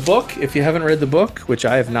 The book, if you haven't read the book, which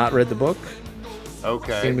I have not read the book,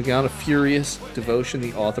 Okay. Shane McGowan, A Furious Devotion,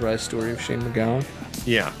 the authorized story of Shane McGowan.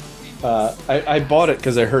 Yeah. I bought it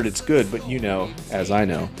because I heard it's good, but you know, as I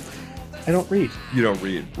know, I don't read. You don't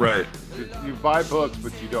read, right? You buy books,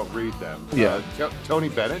 but you don't read them. Yeah. Tony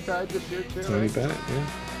Bennett died this year too. Tony right? Bennett, yeah.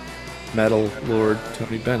 Metal Lord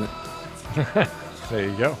Tony Bennett. There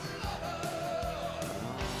you go.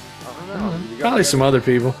 I don't know. You got Probably some other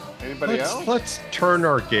people. Anybody else? Let's turn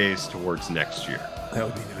our gaze towards next year. That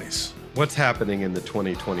would be nice. What's happening in the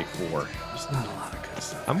 2024? There's not a lot of good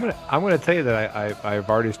stuff. I'm gonna tell you that I've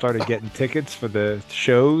already started getting tickets for the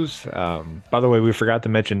shows. By the way, we forgot to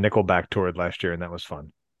mention Nickelback toured last year, and that was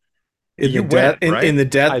fun. You went, right? in the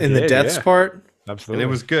I the did, deaths yeah. part. Absolutely, And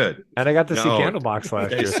it was good. And I got to see No. Candlebox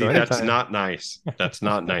last Hey, year. see, So that's anytime- not nice. That's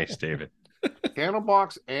not nice, David.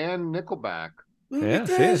 Candlebox and Nickelback. Yeah,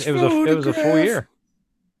 see, it was a full year.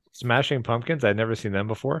 Smashing Pumpkins, I'd never seen them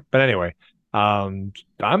before. But anyway, I'm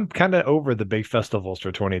kind of over the big festivals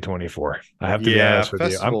for 2024. I have to be honest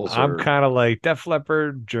with you. I'm kind of like Def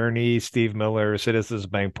Leppard, Journey, Steve Miller, Citizens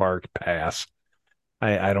Bank Park, pass.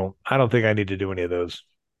 I don't think I need to do any of those.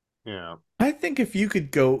 Yeah. I think if you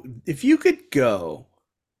could go,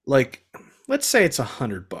 like, let's say it's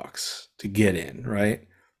 $100 to get in, right?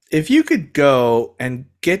 If you could go and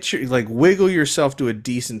get wiggle yourself to a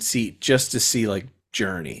decent seat just to see like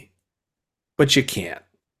Journey, but you can't.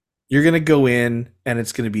 You're going to go in and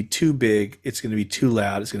it's going to be too big. It's going to be too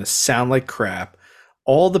loud. It's going to sound like crap.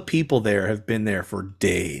 All the people there have been there for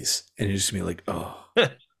days. And you're just going to be like, oh,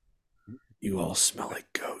 you all smell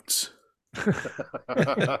like goats.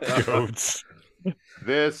 Goats.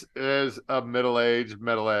 This is a middle-aged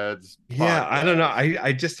metalheads. Yeah, I don't know.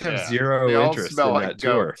 I just have zero interest in that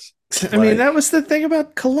tour. I mean, that was the thing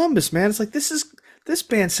about Columbus, man. It's like, this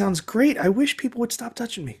band sounds great. I wish people would stop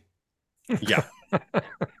touching me. Yeah.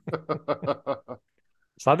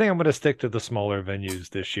 So I think I'm going to stick to the smaller venues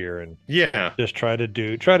this year and just try to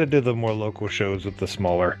do the more local shows with the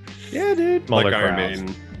smaller. Yeah, dude. Like crowds. Iron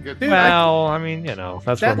Maiden. Well, I mean, you know,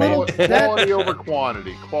 that's that what quality over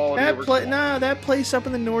quantity. That place up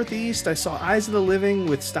in the Northeast, I saw Eyes of the Living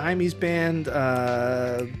with Stymie's band,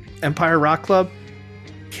 Empire Rock Club.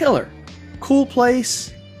 Killer. Cool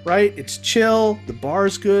place, right? It's chill. The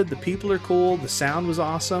bar's good. The people are cool. The sound was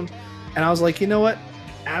awesome. And I was like, you know what?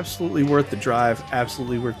 Absolutely worth the drive.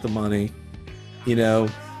 Absolutely worth the money. You know,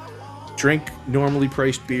 drink normally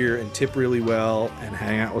priced beer and tip really well and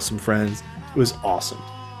hang out with some friends. It was awesome.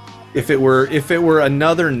 If it were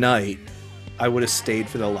another night, I would have stayed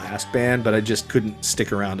for the last band, but I just couldn't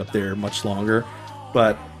stick around up there much longer.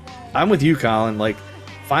 But I'm with you, Colin. Like,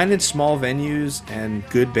 finding small venues and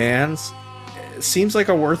good bands seems like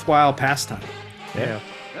a worthwhile pastime. Yeah.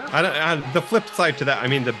 The flip side to that, I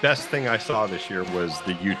mean, the best thing I saw this year was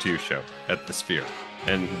the U2 show at the Sphere.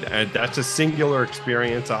 And that's a singular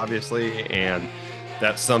experience, obviously, and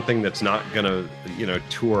that's something that's not going to,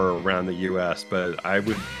 tour around the U.S., but I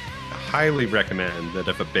would highly recommend that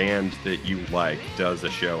if a band that you like does a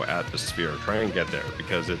show at the Sphere, try and get there,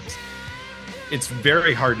 because it's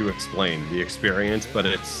very hard to explain the experience, but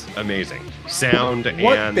it's amazing. Sound and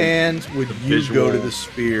what band would you visual. go to the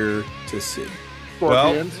Sphere to see?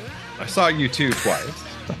 Scorpions. Well, I saw U2 twice.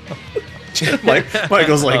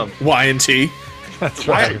 Michael's like Y&T. That's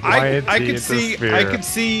right. I could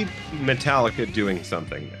see Metallica doing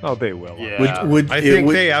something. Oh, they will. Yeah. Would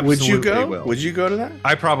you go? will. Would you go to that?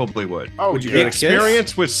 I probably would. Oh, Would you yeah. go The to Kiss?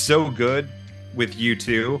 experience was so good with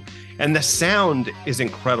U2, and the sound is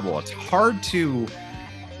incredible. It's hard to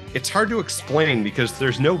explain because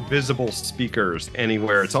there's no visible speakers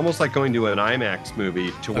anywhere. It's almost like going to an IMAX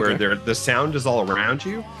movie to where the sound is all around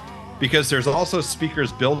you, because there's also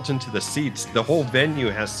speakers built into the seats. The whole venue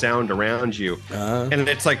has sound around you, and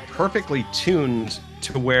it's like perfectly tuned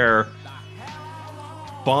to where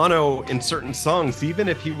Bono in certain songs, even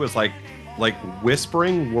if he was like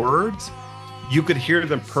whispering words, you could hear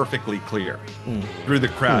them perfectly clear through the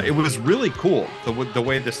crowd. It was really cool the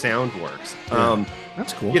way the sound works.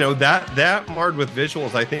 That's cool. That marred with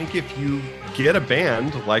visuals. I think if you get a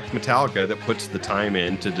band like Metallica that puts the time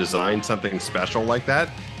in to design something special like that,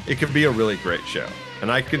 it could be a really great show. And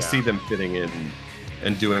I could see them fitting in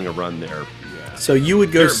and doing a run there. So you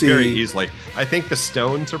would go see very easily. I think the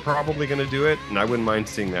Stones are probably going to do it, and I wouldn't mind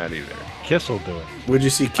seeing that either. Kiss will do it. Would you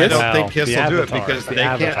see I Kiss? don't think Kiss the will do it Avatars, because the they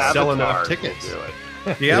can't Avatars. sell enough Avatars tickets. will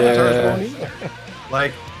do it. The Avatars won't either.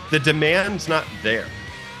 Like, the demand's not there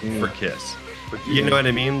for Kiss. You know what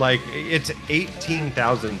I mean? Like, it's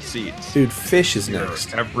 18,000 seats. Dude, Fish is for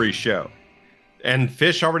next. every show. And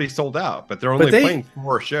Fish already sold out, but they're only playing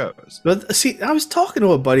 4 shows. But see, I was talking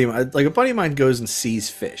to a buddy of mine. Like, a buddy of mine goes and sees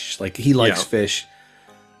Fish. Like, he likes Fish.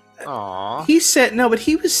 Aww. He said no, but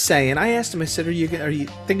he was saying. I asked him. I said, "Are you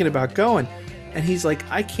thinking about going?" And he's like,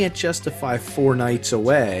 "I can't justify 4 nights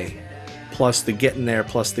away, plus the getting there,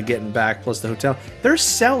 plus the getting back, plus the hotel. They're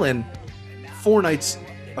selling 4 nights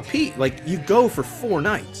a piece. Like, you go for 4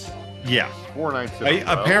 nights." Yeah. 4 nights in a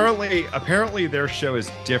row. Apparently their show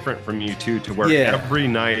is different from U2 to where every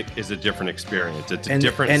night is a different experience. It's a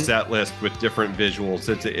different set list with different visuals.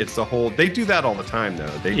 It's a whole. They do that all the time though.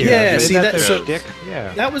 They do see that. So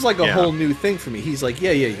Yeah. that was like a whole new thing for me. He's like,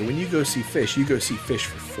 yeah. When you go see Fish, you go see Fish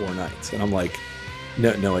for 4 nights, and I'm like,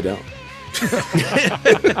 no, I don't.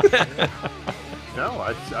 No,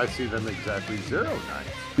 I see them exactly 0 nights.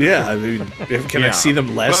 Yeah, I mean, can I see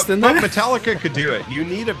them less than that? Metallica could do it. You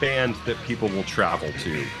need a band that people will travel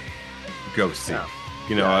to go see.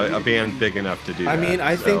 a band big enough to do that. I mean,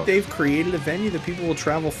 I think they've created a venue that people will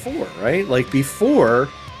travel for, right? Like before,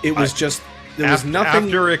 it was there was nothing.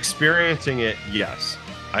 After experiencing it, yes.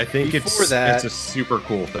 I think it's a super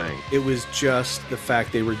cool thing. It was just the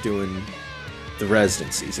fact they were doing the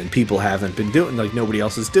residencies, and people haven't been doing, like, nobody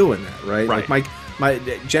else is doing that, right? Right. Like my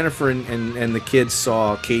Jennifer and the kids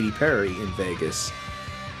saw Katy Perry in Vegas,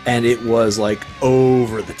 and it was like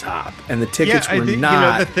over the top, and the tickets were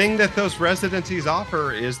not. The thing that those residencies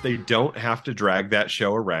offer is they don't have to drag that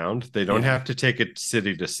show around. They don't have to take it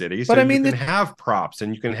city to city. But so I mean, you can have props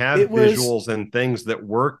and you can have visuals and things that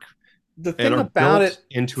work. The thing about it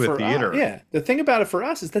into a theater, the thing about it for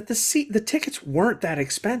us is that the tickets weren't that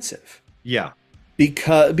expensive. Yeah,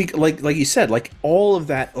 because like you said, like all of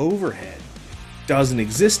that overhead doesn't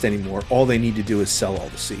exist anymore. All they need to do is sell all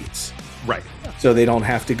the seats. Right. So they don't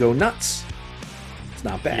have to go nuts. It's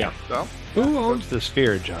not bad. Yeah. So, Who owns the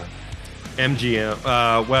Sphere, John?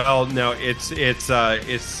 MGM. Well, no, it's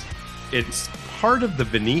part of the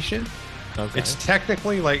Venetian. Okay. It's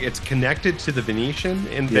technically it's connected to the Venetian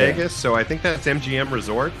in Vegas, so I think that's MGM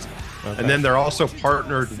Resorts. Okay. And then they're also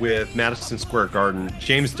partnered with Madison Square Garden.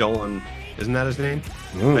 James Dolan, isn't that his name?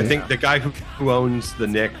 I think the guy who owns the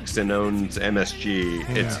Knicks and owns MSG,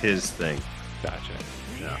 it's his thing. Gotcha.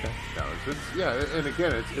 yeah, no, and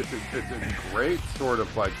again, it's a great sort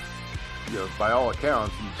of like, by all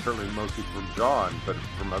accounts, and certainly mostly from John, but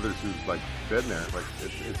from others who've like been there, like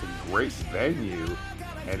it's a great venue,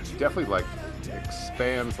 and it definitely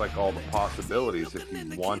expands all the possibilities if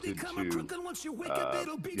you wanted to,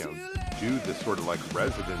 do this sort of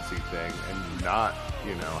residency thing and not,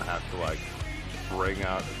 have to bring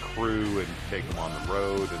out a crew and take them on the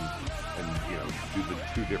road and do the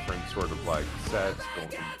two different sort of sets going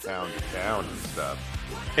from town to town and stuff.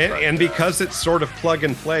 And because it's sort of plug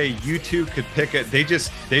and play, you two could pick it. They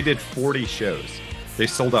did 40 shows. They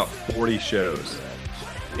sold out 40 shows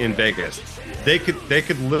in Vegas. They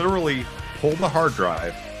could literally pull the hard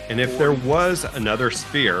drive, and if there was another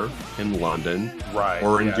Sphere in London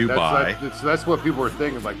or in Dubai, that's what people were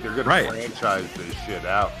thinking. They're going to franchise this shit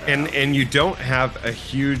out now. And you don't have a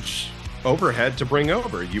huge overhead to bring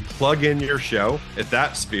over. You plug in your show at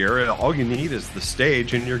that Sphere, and all you need is the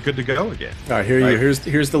stage, and you're good to go again. All right, here's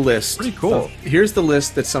the list. Pretty cool. Here's the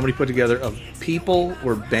list that somebody put together of people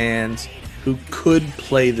or bands who could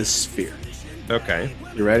play the Sphere. Okay.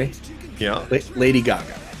 You ready? Yeah. Lady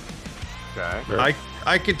Gaga. Okay.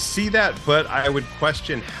 I could see that, but I would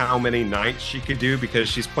question how many nights she could do because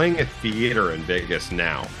she's playing a theater in Vegas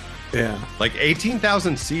now. Yeah.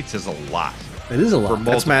 18,000 seats is a lot. It is a lot.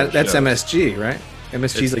 That's shows. MSG, right?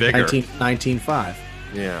 MSG's It's like bigger. 19.5.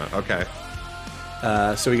 Yeah, okay.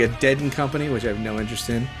 So we got Dead and Company, which I have no interest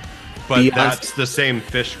in. But that's the same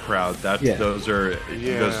Fish crowd. Those are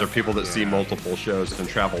people that see Yeah. multiple shows and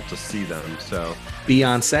travel to see them. So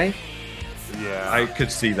Beyonce, Yeah. I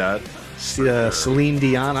could see that. Celine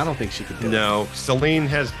Dion. I don't think she could do it. No, Celine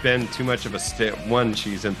has been too much of a one,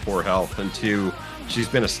 she's in poor health, and two, she's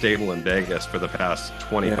been a staple in Vegas for the past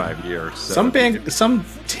 25 years. So Some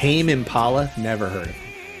Tame Impala, never heard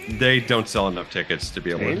of. they don't sell enough tickets to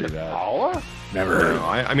be able to do that. Paula? Never heard. No,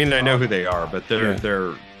 I mean I know who they are, but they don't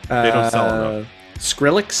sell enough.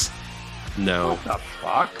 Skrillex. No. What the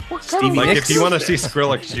fuck? What Stevie kind of Like Nicks? if you want to see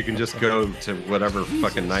Skrillex, you can just go to whatever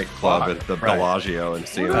fucking nightclub at the Bellagio and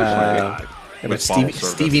see him. How with about bottle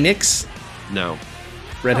service. Stevie Nicks? No,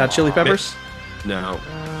 Red Hot Chili Peppers? no,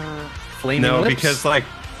 Flaming no, Lips? because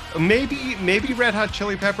maybe Red Hot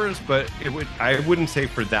Chili Peppers, but I wouldn't say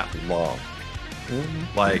for that long.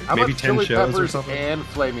 How Maybe about 10 Chili shows or Peppers something. and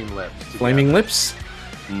Flaming Lips together? Flaming Lips?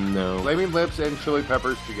 No, Flaming Lips and Chili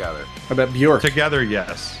Peppers together. How about Bjork? together,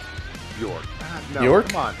 yes. Bjork. No, Bjork?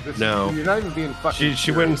 Come on. No. You're not even being fucking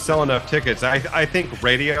She wouldn't sell enough tickets. I think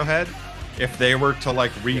Radiohead, if they were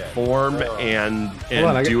to reform and Hold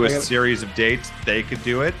on, I do a got- series of dates, they could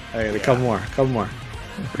do it. I got a couple more.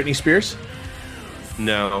 Britney Spears?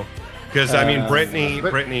 No, because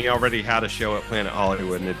Britney already had a show at Planet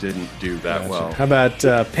Hollywood and it didn't do that well. How about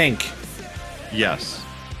Pink? Yes.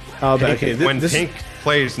 How about When Pink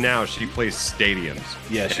plays now, she plays stadiums.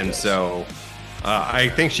 Yeah, she and does. so I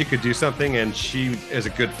think she could do something, and she is a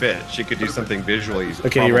good fit. She could do something visually. Okay,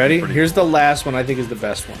 probably you ready? pretty- Here's the last one I think is the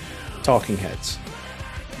best one. Talking Heads.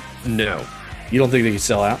 No. You don't think they could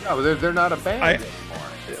sell out? No, they're not a band I- anymore.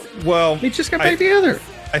 Well, They just got back together.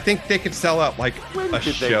 I think they could sell out When a did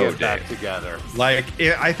they show get day. back together?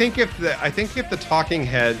 I think if the Talking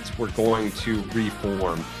Heads were going to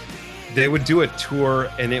reform, they would do a tour,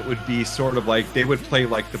 and it would be sort of they would play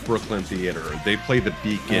the Brooklyn Theater, they'd play the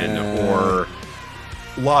Beacon, or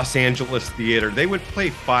Los Angeles theater, they would play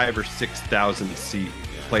 5,000 or 6,000 seat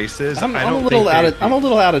places. I'm a little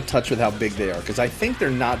out of touch with how big they are because I think they're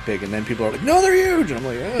not big, and then people are like, "No, they're huge," and I'm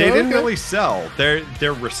like, they didn't really sell.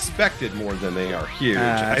 They're respected more than they are huge.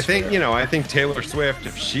 I think fair. I think Taylor Swift,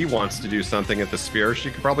 if she wants to do something at the Sphere, she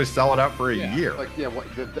could probably sell it out for a year. Like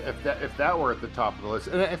if that were at the top of the list,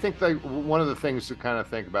 and I think like one of the things to kind of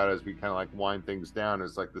think about as we kind of like wind things down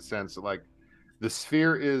is like the sense that like the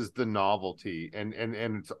Sphere is the novelty, and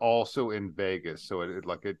it's also in Vegas, so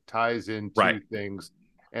it ties into things.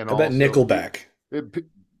 And I bet Nickelback.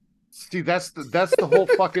 See, that's the whole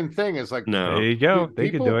fucking thing. Is like, no, there you go. They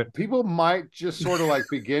could do it. People might just sort of like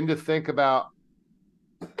begin to think about,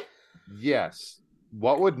 yes,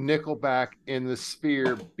 what would Nickelback in the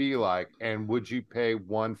Sphere be like, and would you pay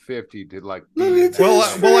 $150 to like?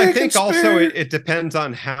 Well, I think also it depends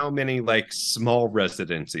on how many like small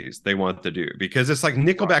residencies they want to do, because it's like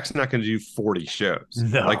Nickelback's not going to do 40 shows.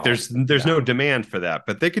 No, like there's no demand for that,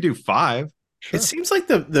 but they could do 5. Sure. It seems like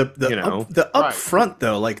the upfront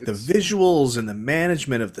though, like the visuals and the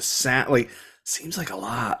management of the sound, like seems like a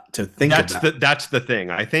lot to think about. That's the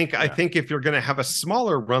thing. I think if you're going to have a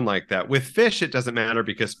smaller run like that with Phish, it doesn't matter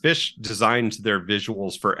because Phish designs their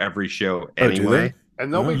visuals for every show anyway.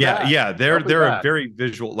 And they'll be they're a very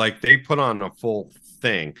visual. Like they put on a full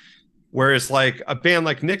thing. Whereas like a band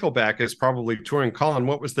like Nickelback is probably touring. Colin,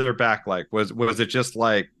 what was their back like? Was it just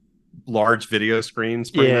like large video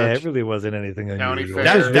screens? Much? It really wasn't anything unusual.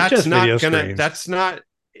 That's not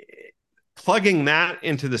plugging that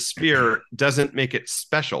into the Sphere doesn't make it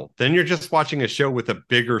special. Then you're just watching a show with a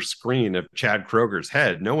bigger screen of Chad Kroger's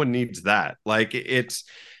head. No one needs that. Like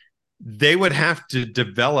they would have to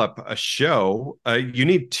develop a show. You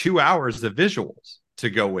need 2 hours of visuals to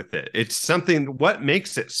go with it. It's something. What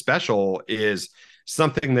makes it special is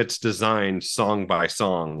something that's designed song by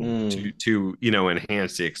song to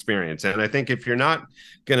enhance the experience. And I think if you're not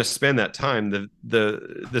going to spend that time,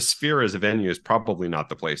 the Sphere as a venue is probably not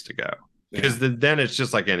the place to go, because then it's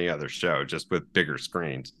just like any other show, just with bigger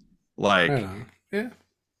screens. Like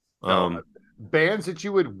bands that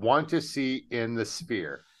you would want to see in the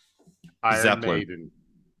Sphere. Iron Zeppelin. Maiden.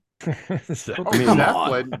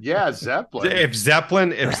 Zeppelin. Yeah, Zeppelin. If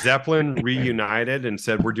Zeppelin reunited and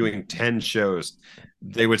said we're doing 10 shows,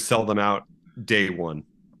 they would sell them out day one.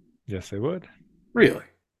 Yes, they would. Really?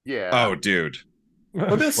 Yeah. Oh, dude.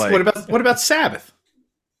 What about Sabbath?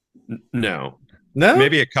 No.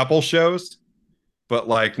 Maybe a couple shows, but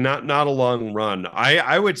like not a long run.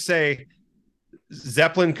 I would say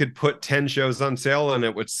Zeppelin could put 10 shows on sale and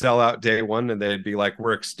it would sell out day one, and they'd be like,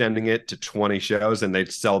 we're extending it to 20 shows, and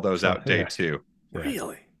they'd sell those out day two.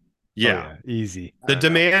 Really? Yeah. Easy. The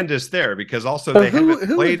demand is there because also they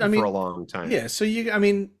haven't played for a long time. Yeah, so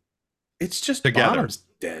it's just Bonham's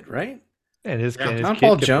dead, right? And his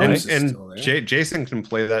Paul Jones and Jason can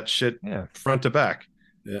play that shit front to back.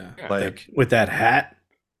 Yeah. Like with that hat.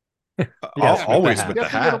 Always with the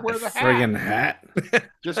hat. Friggin' hat.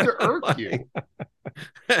 Just to irk you.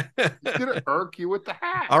 Just gonna irk you with the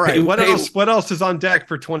hat. All right. What else is on deck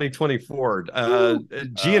for 2024?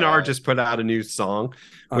 GNR just put out a new song,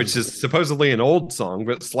 which is supposedly an old song,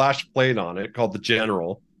 but Slash played on it, called The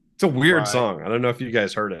General. It's a weird song. I don't know if you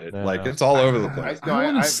guys heard it. Like it's all over the place.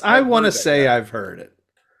 I want to say I've heard it.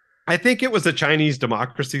 I think it was a Chinese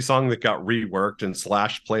Democracy song that got reworked and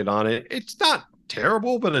Slash played on it. It's not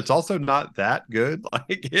terrible, but it's also not that good.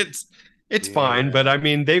 Like it's fine, but I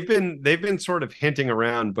mean they've been sort of hinting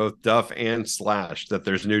around, both Duff and Slash, that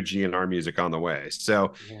there's new GNR music on the way.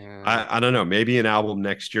 So I don't know, maybe an album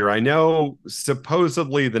next year. I know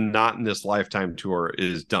supposedly the Not in This Lifetime tour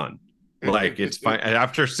is done. Like it's fine.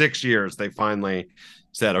 After 6 years, they finally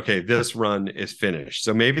said, okay, this run is finished.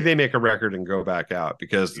 So maybe they make a record and go back out,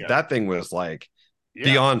 because that thing was like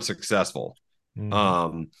beyond successful.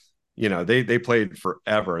 Mm-hmm. They played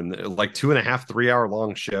forever, and like 2.5, 3 hour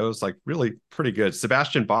long shows, like really pretty good.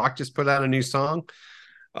 Sebastian Bach just put out a new song.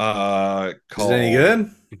 Called, is it any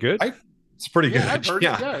good? Good. It's pretty good. I've heard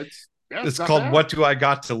it. It's called bad. What Do I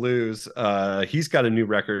Got to Lose? He's got a new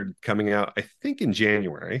record coming out, I think, in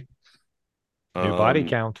January. New Body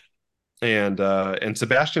Count. And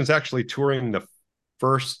Sebastian's actually touring the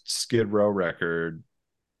first Skid Row record.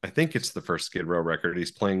 I think it's the first Skid Row record.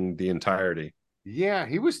 He's playing the entirety. Yeah,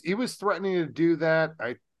 he was threatening to do that,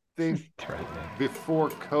 I think, before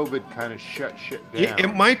COVID kind of shut shit down.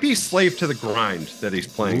 It might be Slave to the Grind that he's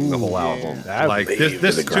playing the whole album. Like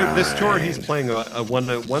this tour, he's playing one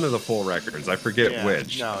of the full records. I forget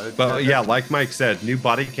which. But like Mike said, new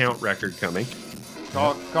Body Count record coming.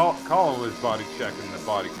 Colin was body checking the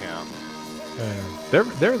Body Count.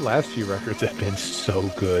 Their last few records have been so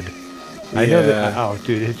good. I know that. Oh,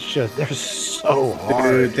 dude, it's just they're so hard.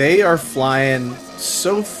 Dude, they are flying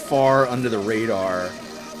so far under the radar.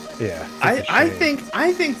 Yeah, I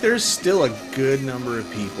think there's still a good number of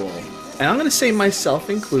people, and I'm going to say myself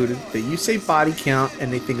included, that you say Body Count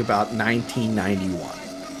and they think about 1991.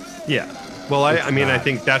 Yeah. Well, I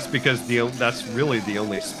think that's because that's really the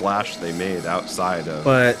only splash they made outside of.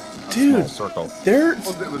 But dude, circle. Their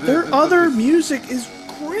other music is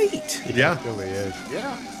great. Yeah, it really is.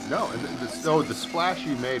 Yeah. No, and the splash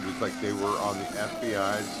you made was like they were on the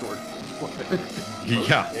FBI sort of.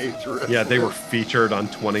 Yeah, they were featured on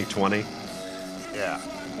 2020. Yeah.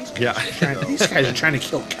 These guys are trying to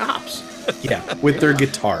kill cops. Yeah, with their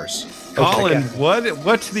guitars. Colin,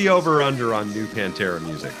 what's the over/under on new Pantera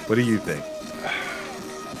music? What do you think?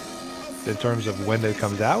 In terms of when it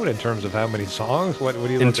comes out, in terms of how many songs, what do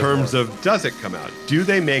you? In terms of does it come out? Do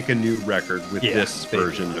they make a new record with this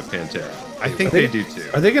version of Pantera? I think they do too.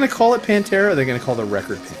 Are they going to call it Pantera? Or are they going to call the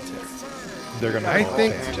record Pantera? They're going to. I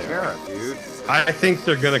think Pantera, dude. I think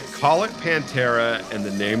they're going to call it Pantera, and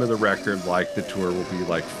the name of the record, like the tour, will be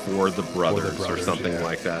like For the Brothers or something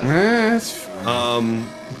like that. That's fine.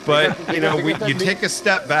 But you take a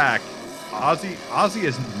step back. Ozzy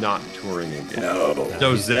is not touring again. No.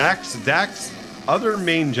 So Zach's other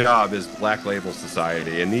main job is Black Label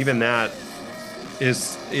Society, and even that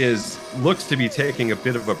is looks to be taking a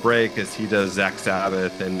bit of a break as he does Zach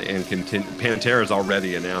Sabbath and continue. Pantera's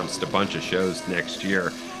already announced a bunch of shows next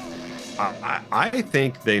year. I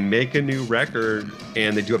think they make a new record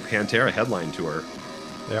and they do a Pantera headline tour.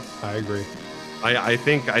 Yep, I agree. I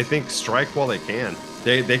think strike while they can.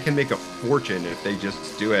 They can make a fortune if they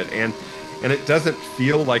just do it, and it doesn't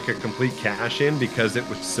feel like a complete cash in because it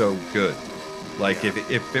was so good. Like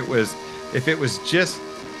if it was just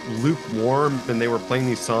lukewarm and they were playing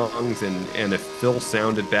these songs and if Phil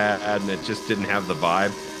sounded bad and it just didn't have the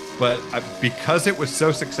vibe, but because it was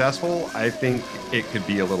so successful, I think it could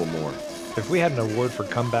be a little more. If we had an award for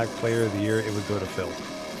comeback player of the year, it would go to Phil.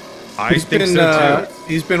 I think so too.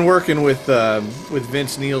 He's been working with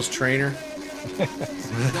Vince Neil's trainer.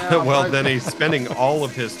 Well, then he's spending all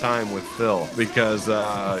of his time with Phil because,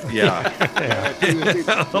 yeah.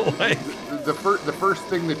 The first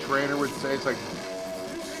thing the trainer would say is like,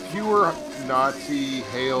 fewer Nazi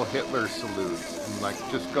Hail Hitler salutes, and like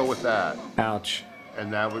just go with that. Ouch.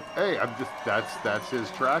 And that would, that's his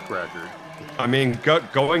track record. I mean,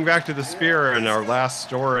 going back to the Spear and our last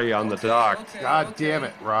story on the dock. God damn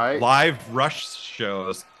it, right? Live Rush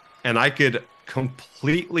shows, and I could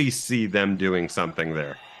completely see them doing something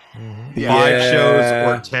there. Mm-hmm. 5 shows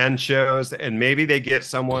or 10 shows, and maybe they get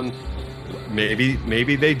someone,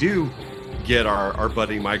 maybe they do get our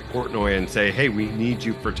buddy Mike Portnoy and say, hey, we need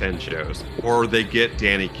you for 10 shows. Or they get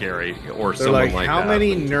Danny Carey or someone like how that.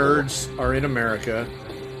 many nerds are in America?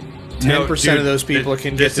 10% of those people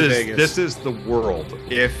can get to Vegas. This is the world.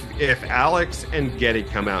 If Alex and Getty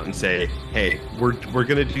come out and say, hey, we're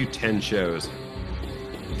going to do 10 shows,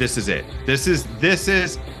 this is it. This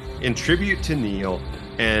is in tribute to Neil,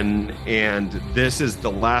 and this is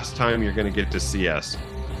the last time you're going to get to see us.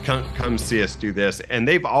 Come see us do this. And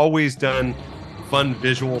they've always done fun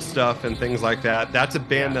visual stuff and things like that. That's a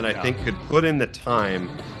band that I think could put in the time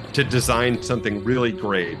to design something really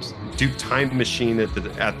great. Do Time Machine at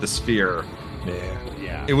the Sphere.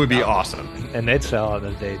 Yeah. It would be awesome. And they'd sell on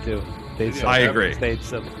the day too. I agree. They'd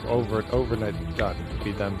sell overnight. God,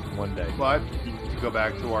 be done one day. But to go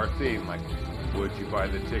back to our theme, like, would you buy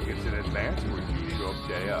the tickets in advance or would you show up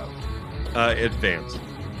day of? Advance.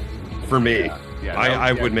 For me. Yeah,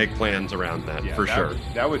 I would make plans around that for sure.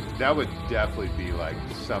 That would definitely be like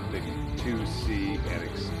something to see and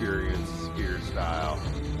experience Spear style.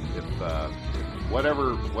 If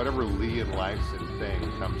whatever Lee and Lifeson thing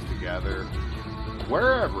comes together,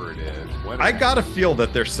 wherever it is. I gotta feel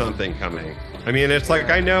that there's something coming. I mean, it's like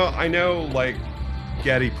I know, like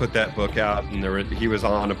Getty put that book out, and he was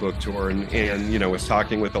on a book tour, and was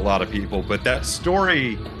talking with a lot of people, but that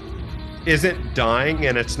story isn't dying,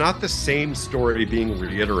 and it's not the same story being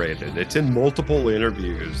reiterated. It's in multiple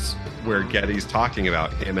interviews where Getty's talking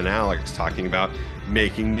about him and Alex talking about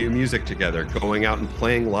making new music together, going out and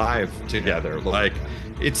playing live together. Like,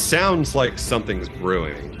 it sounds like something's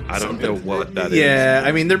brewing. I don't know what that is. Yeah,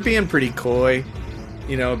 I mean, they're being pretty coy,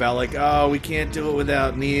 about like, oh, we can't do it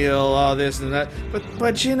without Neil, all this and that. But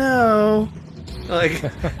like,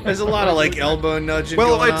 there's a lot of like elbow nudging.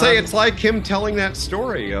 Well, I'd say it's like him telling that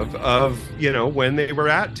story of when they were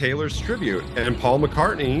at Taylor's tribute, and Paul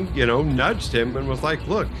McCartney, nudged him and was like,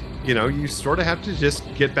 look, you sort of have to just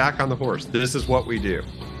get back on the horse. This is what we do.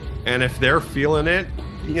 And if they're feeling it,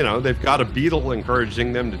 they've got a Beatle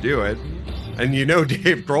encouraging them to do it. And you know,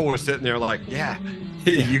 Dave Grohl was sitting there like, yeah,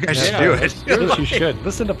 you guys should do it. Yes, you should.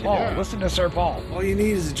 Listen to Paul. Listen to Sir Paul. All you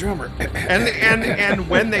need is a drummer. And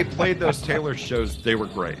when they played those Taylor shows, they were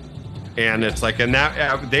great. And it's like, and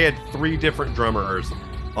that they had 3 different drummers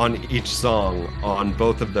on each song on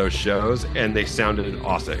both of those shows, and they sounded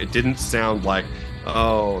awesome. It didn't sound like,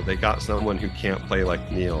 oh, they got someone who can't play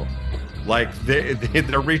like Neil. Like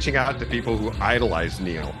they're reaching out to people who idolize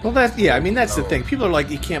Neil. Well, that's the thing. People are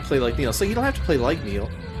like, you can't play like Neil. So you don't have to play like Neil.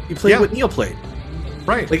 You play what Neil played.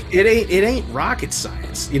 Right. Like it ain't rocket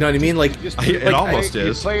science. You know what I mean? Like it almost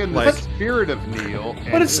is. You play in the spirit of Neil.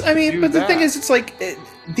 But it's but the thing is, it's like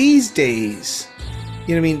these days,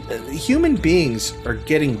 you know what I mean? Human beings are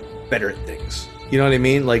getting better at things. You know what I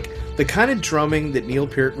mean? Like the kind of drumming that Neil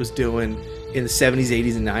Peart was doing in the 70s,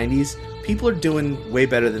 80s, and 90s, people are doing way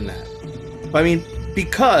better than that. I mean,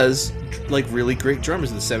 because like really great drummers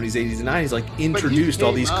in the 70s, 80s, and 90s like introduced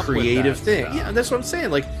all these creative things. Yeah, that's what I'm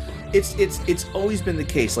saying. Like it's always been the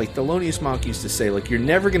case. Like Thelonious Monk used to say, like, you're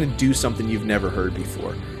never gonna do something you've never heard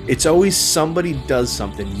before. It's always somebody does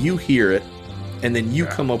something, you hear it, and then you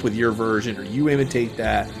come up with your version or you imitate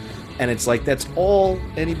that. And it's like that's all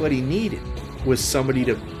anybody needed was somebody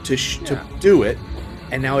to do it,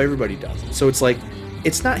 and now everybody does it. So it's like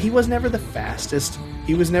he was never the fastest.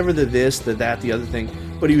 He was never the this, the that, the other thing,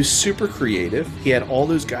 but he was super creative. He had all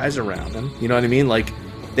those guys around him. You know what I mean? Like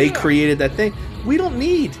they created that thing. We don't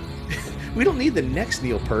need the next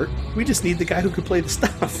Neil Peart. We just need the guy who could play the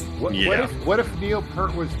stuff. What if Neil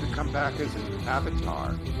Peart was to come back as an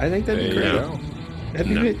avatar? I think that'd be great. That'd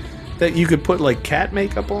be great. That you could put like cat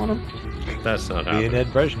makeup on him. That's not happening. Ed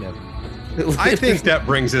Brezhnev. I think that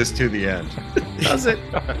brings us to the end. Does it?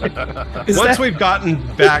 Once we've gotten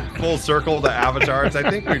back full circle to avatars, I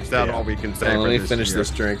think we've said all we can say. Let me finish this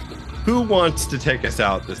drink. Who wants to take us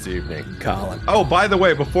out this evening? Colin. Oh, by the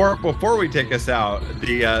way, before we take us out,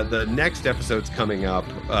 the next episode's coming up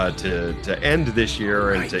to end this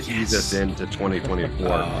year and ease us into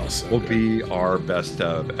 2024 will be our best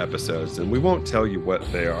of episodes, and we won't tell you what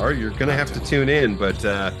they are. You're gonna have to tune in, but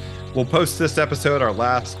we'll post this episode, our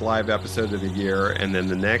last live episode of the year, and then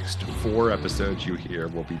the next 4 episodes you hear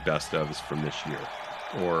will be best ofs from this year,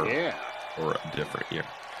 or a different year.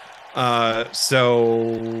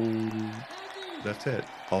 So that's it.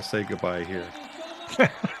 I'll say goodbye here.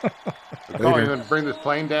 Oh, you're gonna bring this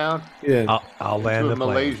plane down? Yeah, I'll land the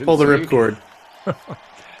plane. Pull the ripcord.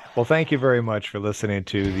 Well, thank you very much for listening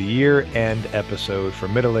to the year-end episode for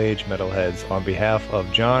Middle Age Metalheads. On behalf of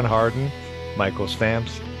John Harden, Michael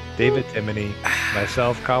Stamps, David Timoney,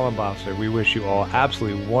 myself, Colin Bosser, we wish you all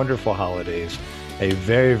absolutely wonderful holidays, a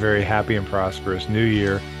very, very happy and prosperous new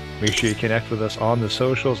year. Make sure you connect with us on the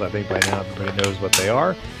socials. I think by now everybody knows what they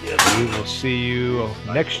are. We will see you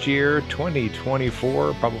next year,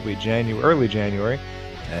 2024, probably early January.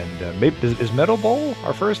 And maybe is Metal Bowl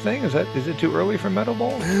our first thing? Is it too early for Metal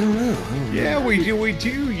Bowl? I don't know. Yeah, we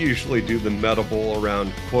do usually do the Metal Bowl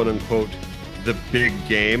around quote unquote the big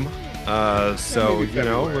game. So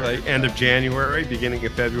like end of January, beginning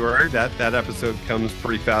of February. That episode comes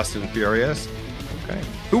pretty fast and furious. Okay.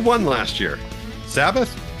 Who won last year?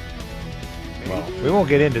 Sabbath? Well, we won't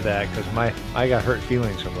get into that because I got hurt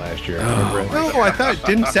feelings from last year. I thought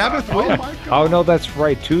didn't Sabbath win? Oh no, that's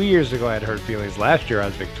right. 2 years ago I had hurt feelings. Last year I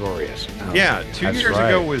was victorious. Yeah, 2 years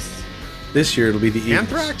ago was. This year it'll be the Eagles.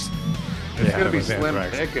 Anthrax. It's gonna be slim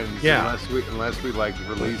pickings unless we like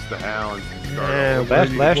release the hounds.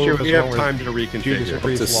 Last year was we have time to reconfigure. Judas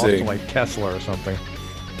Priest lost to like Tesla or something.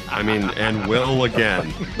 I mean, and will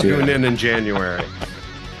again. Tune in January.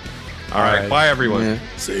 All right. Bye, everyone. Yeah.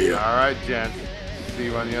 See you. All right, gents. See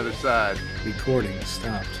you on the other side. Recording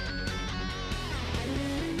stopped.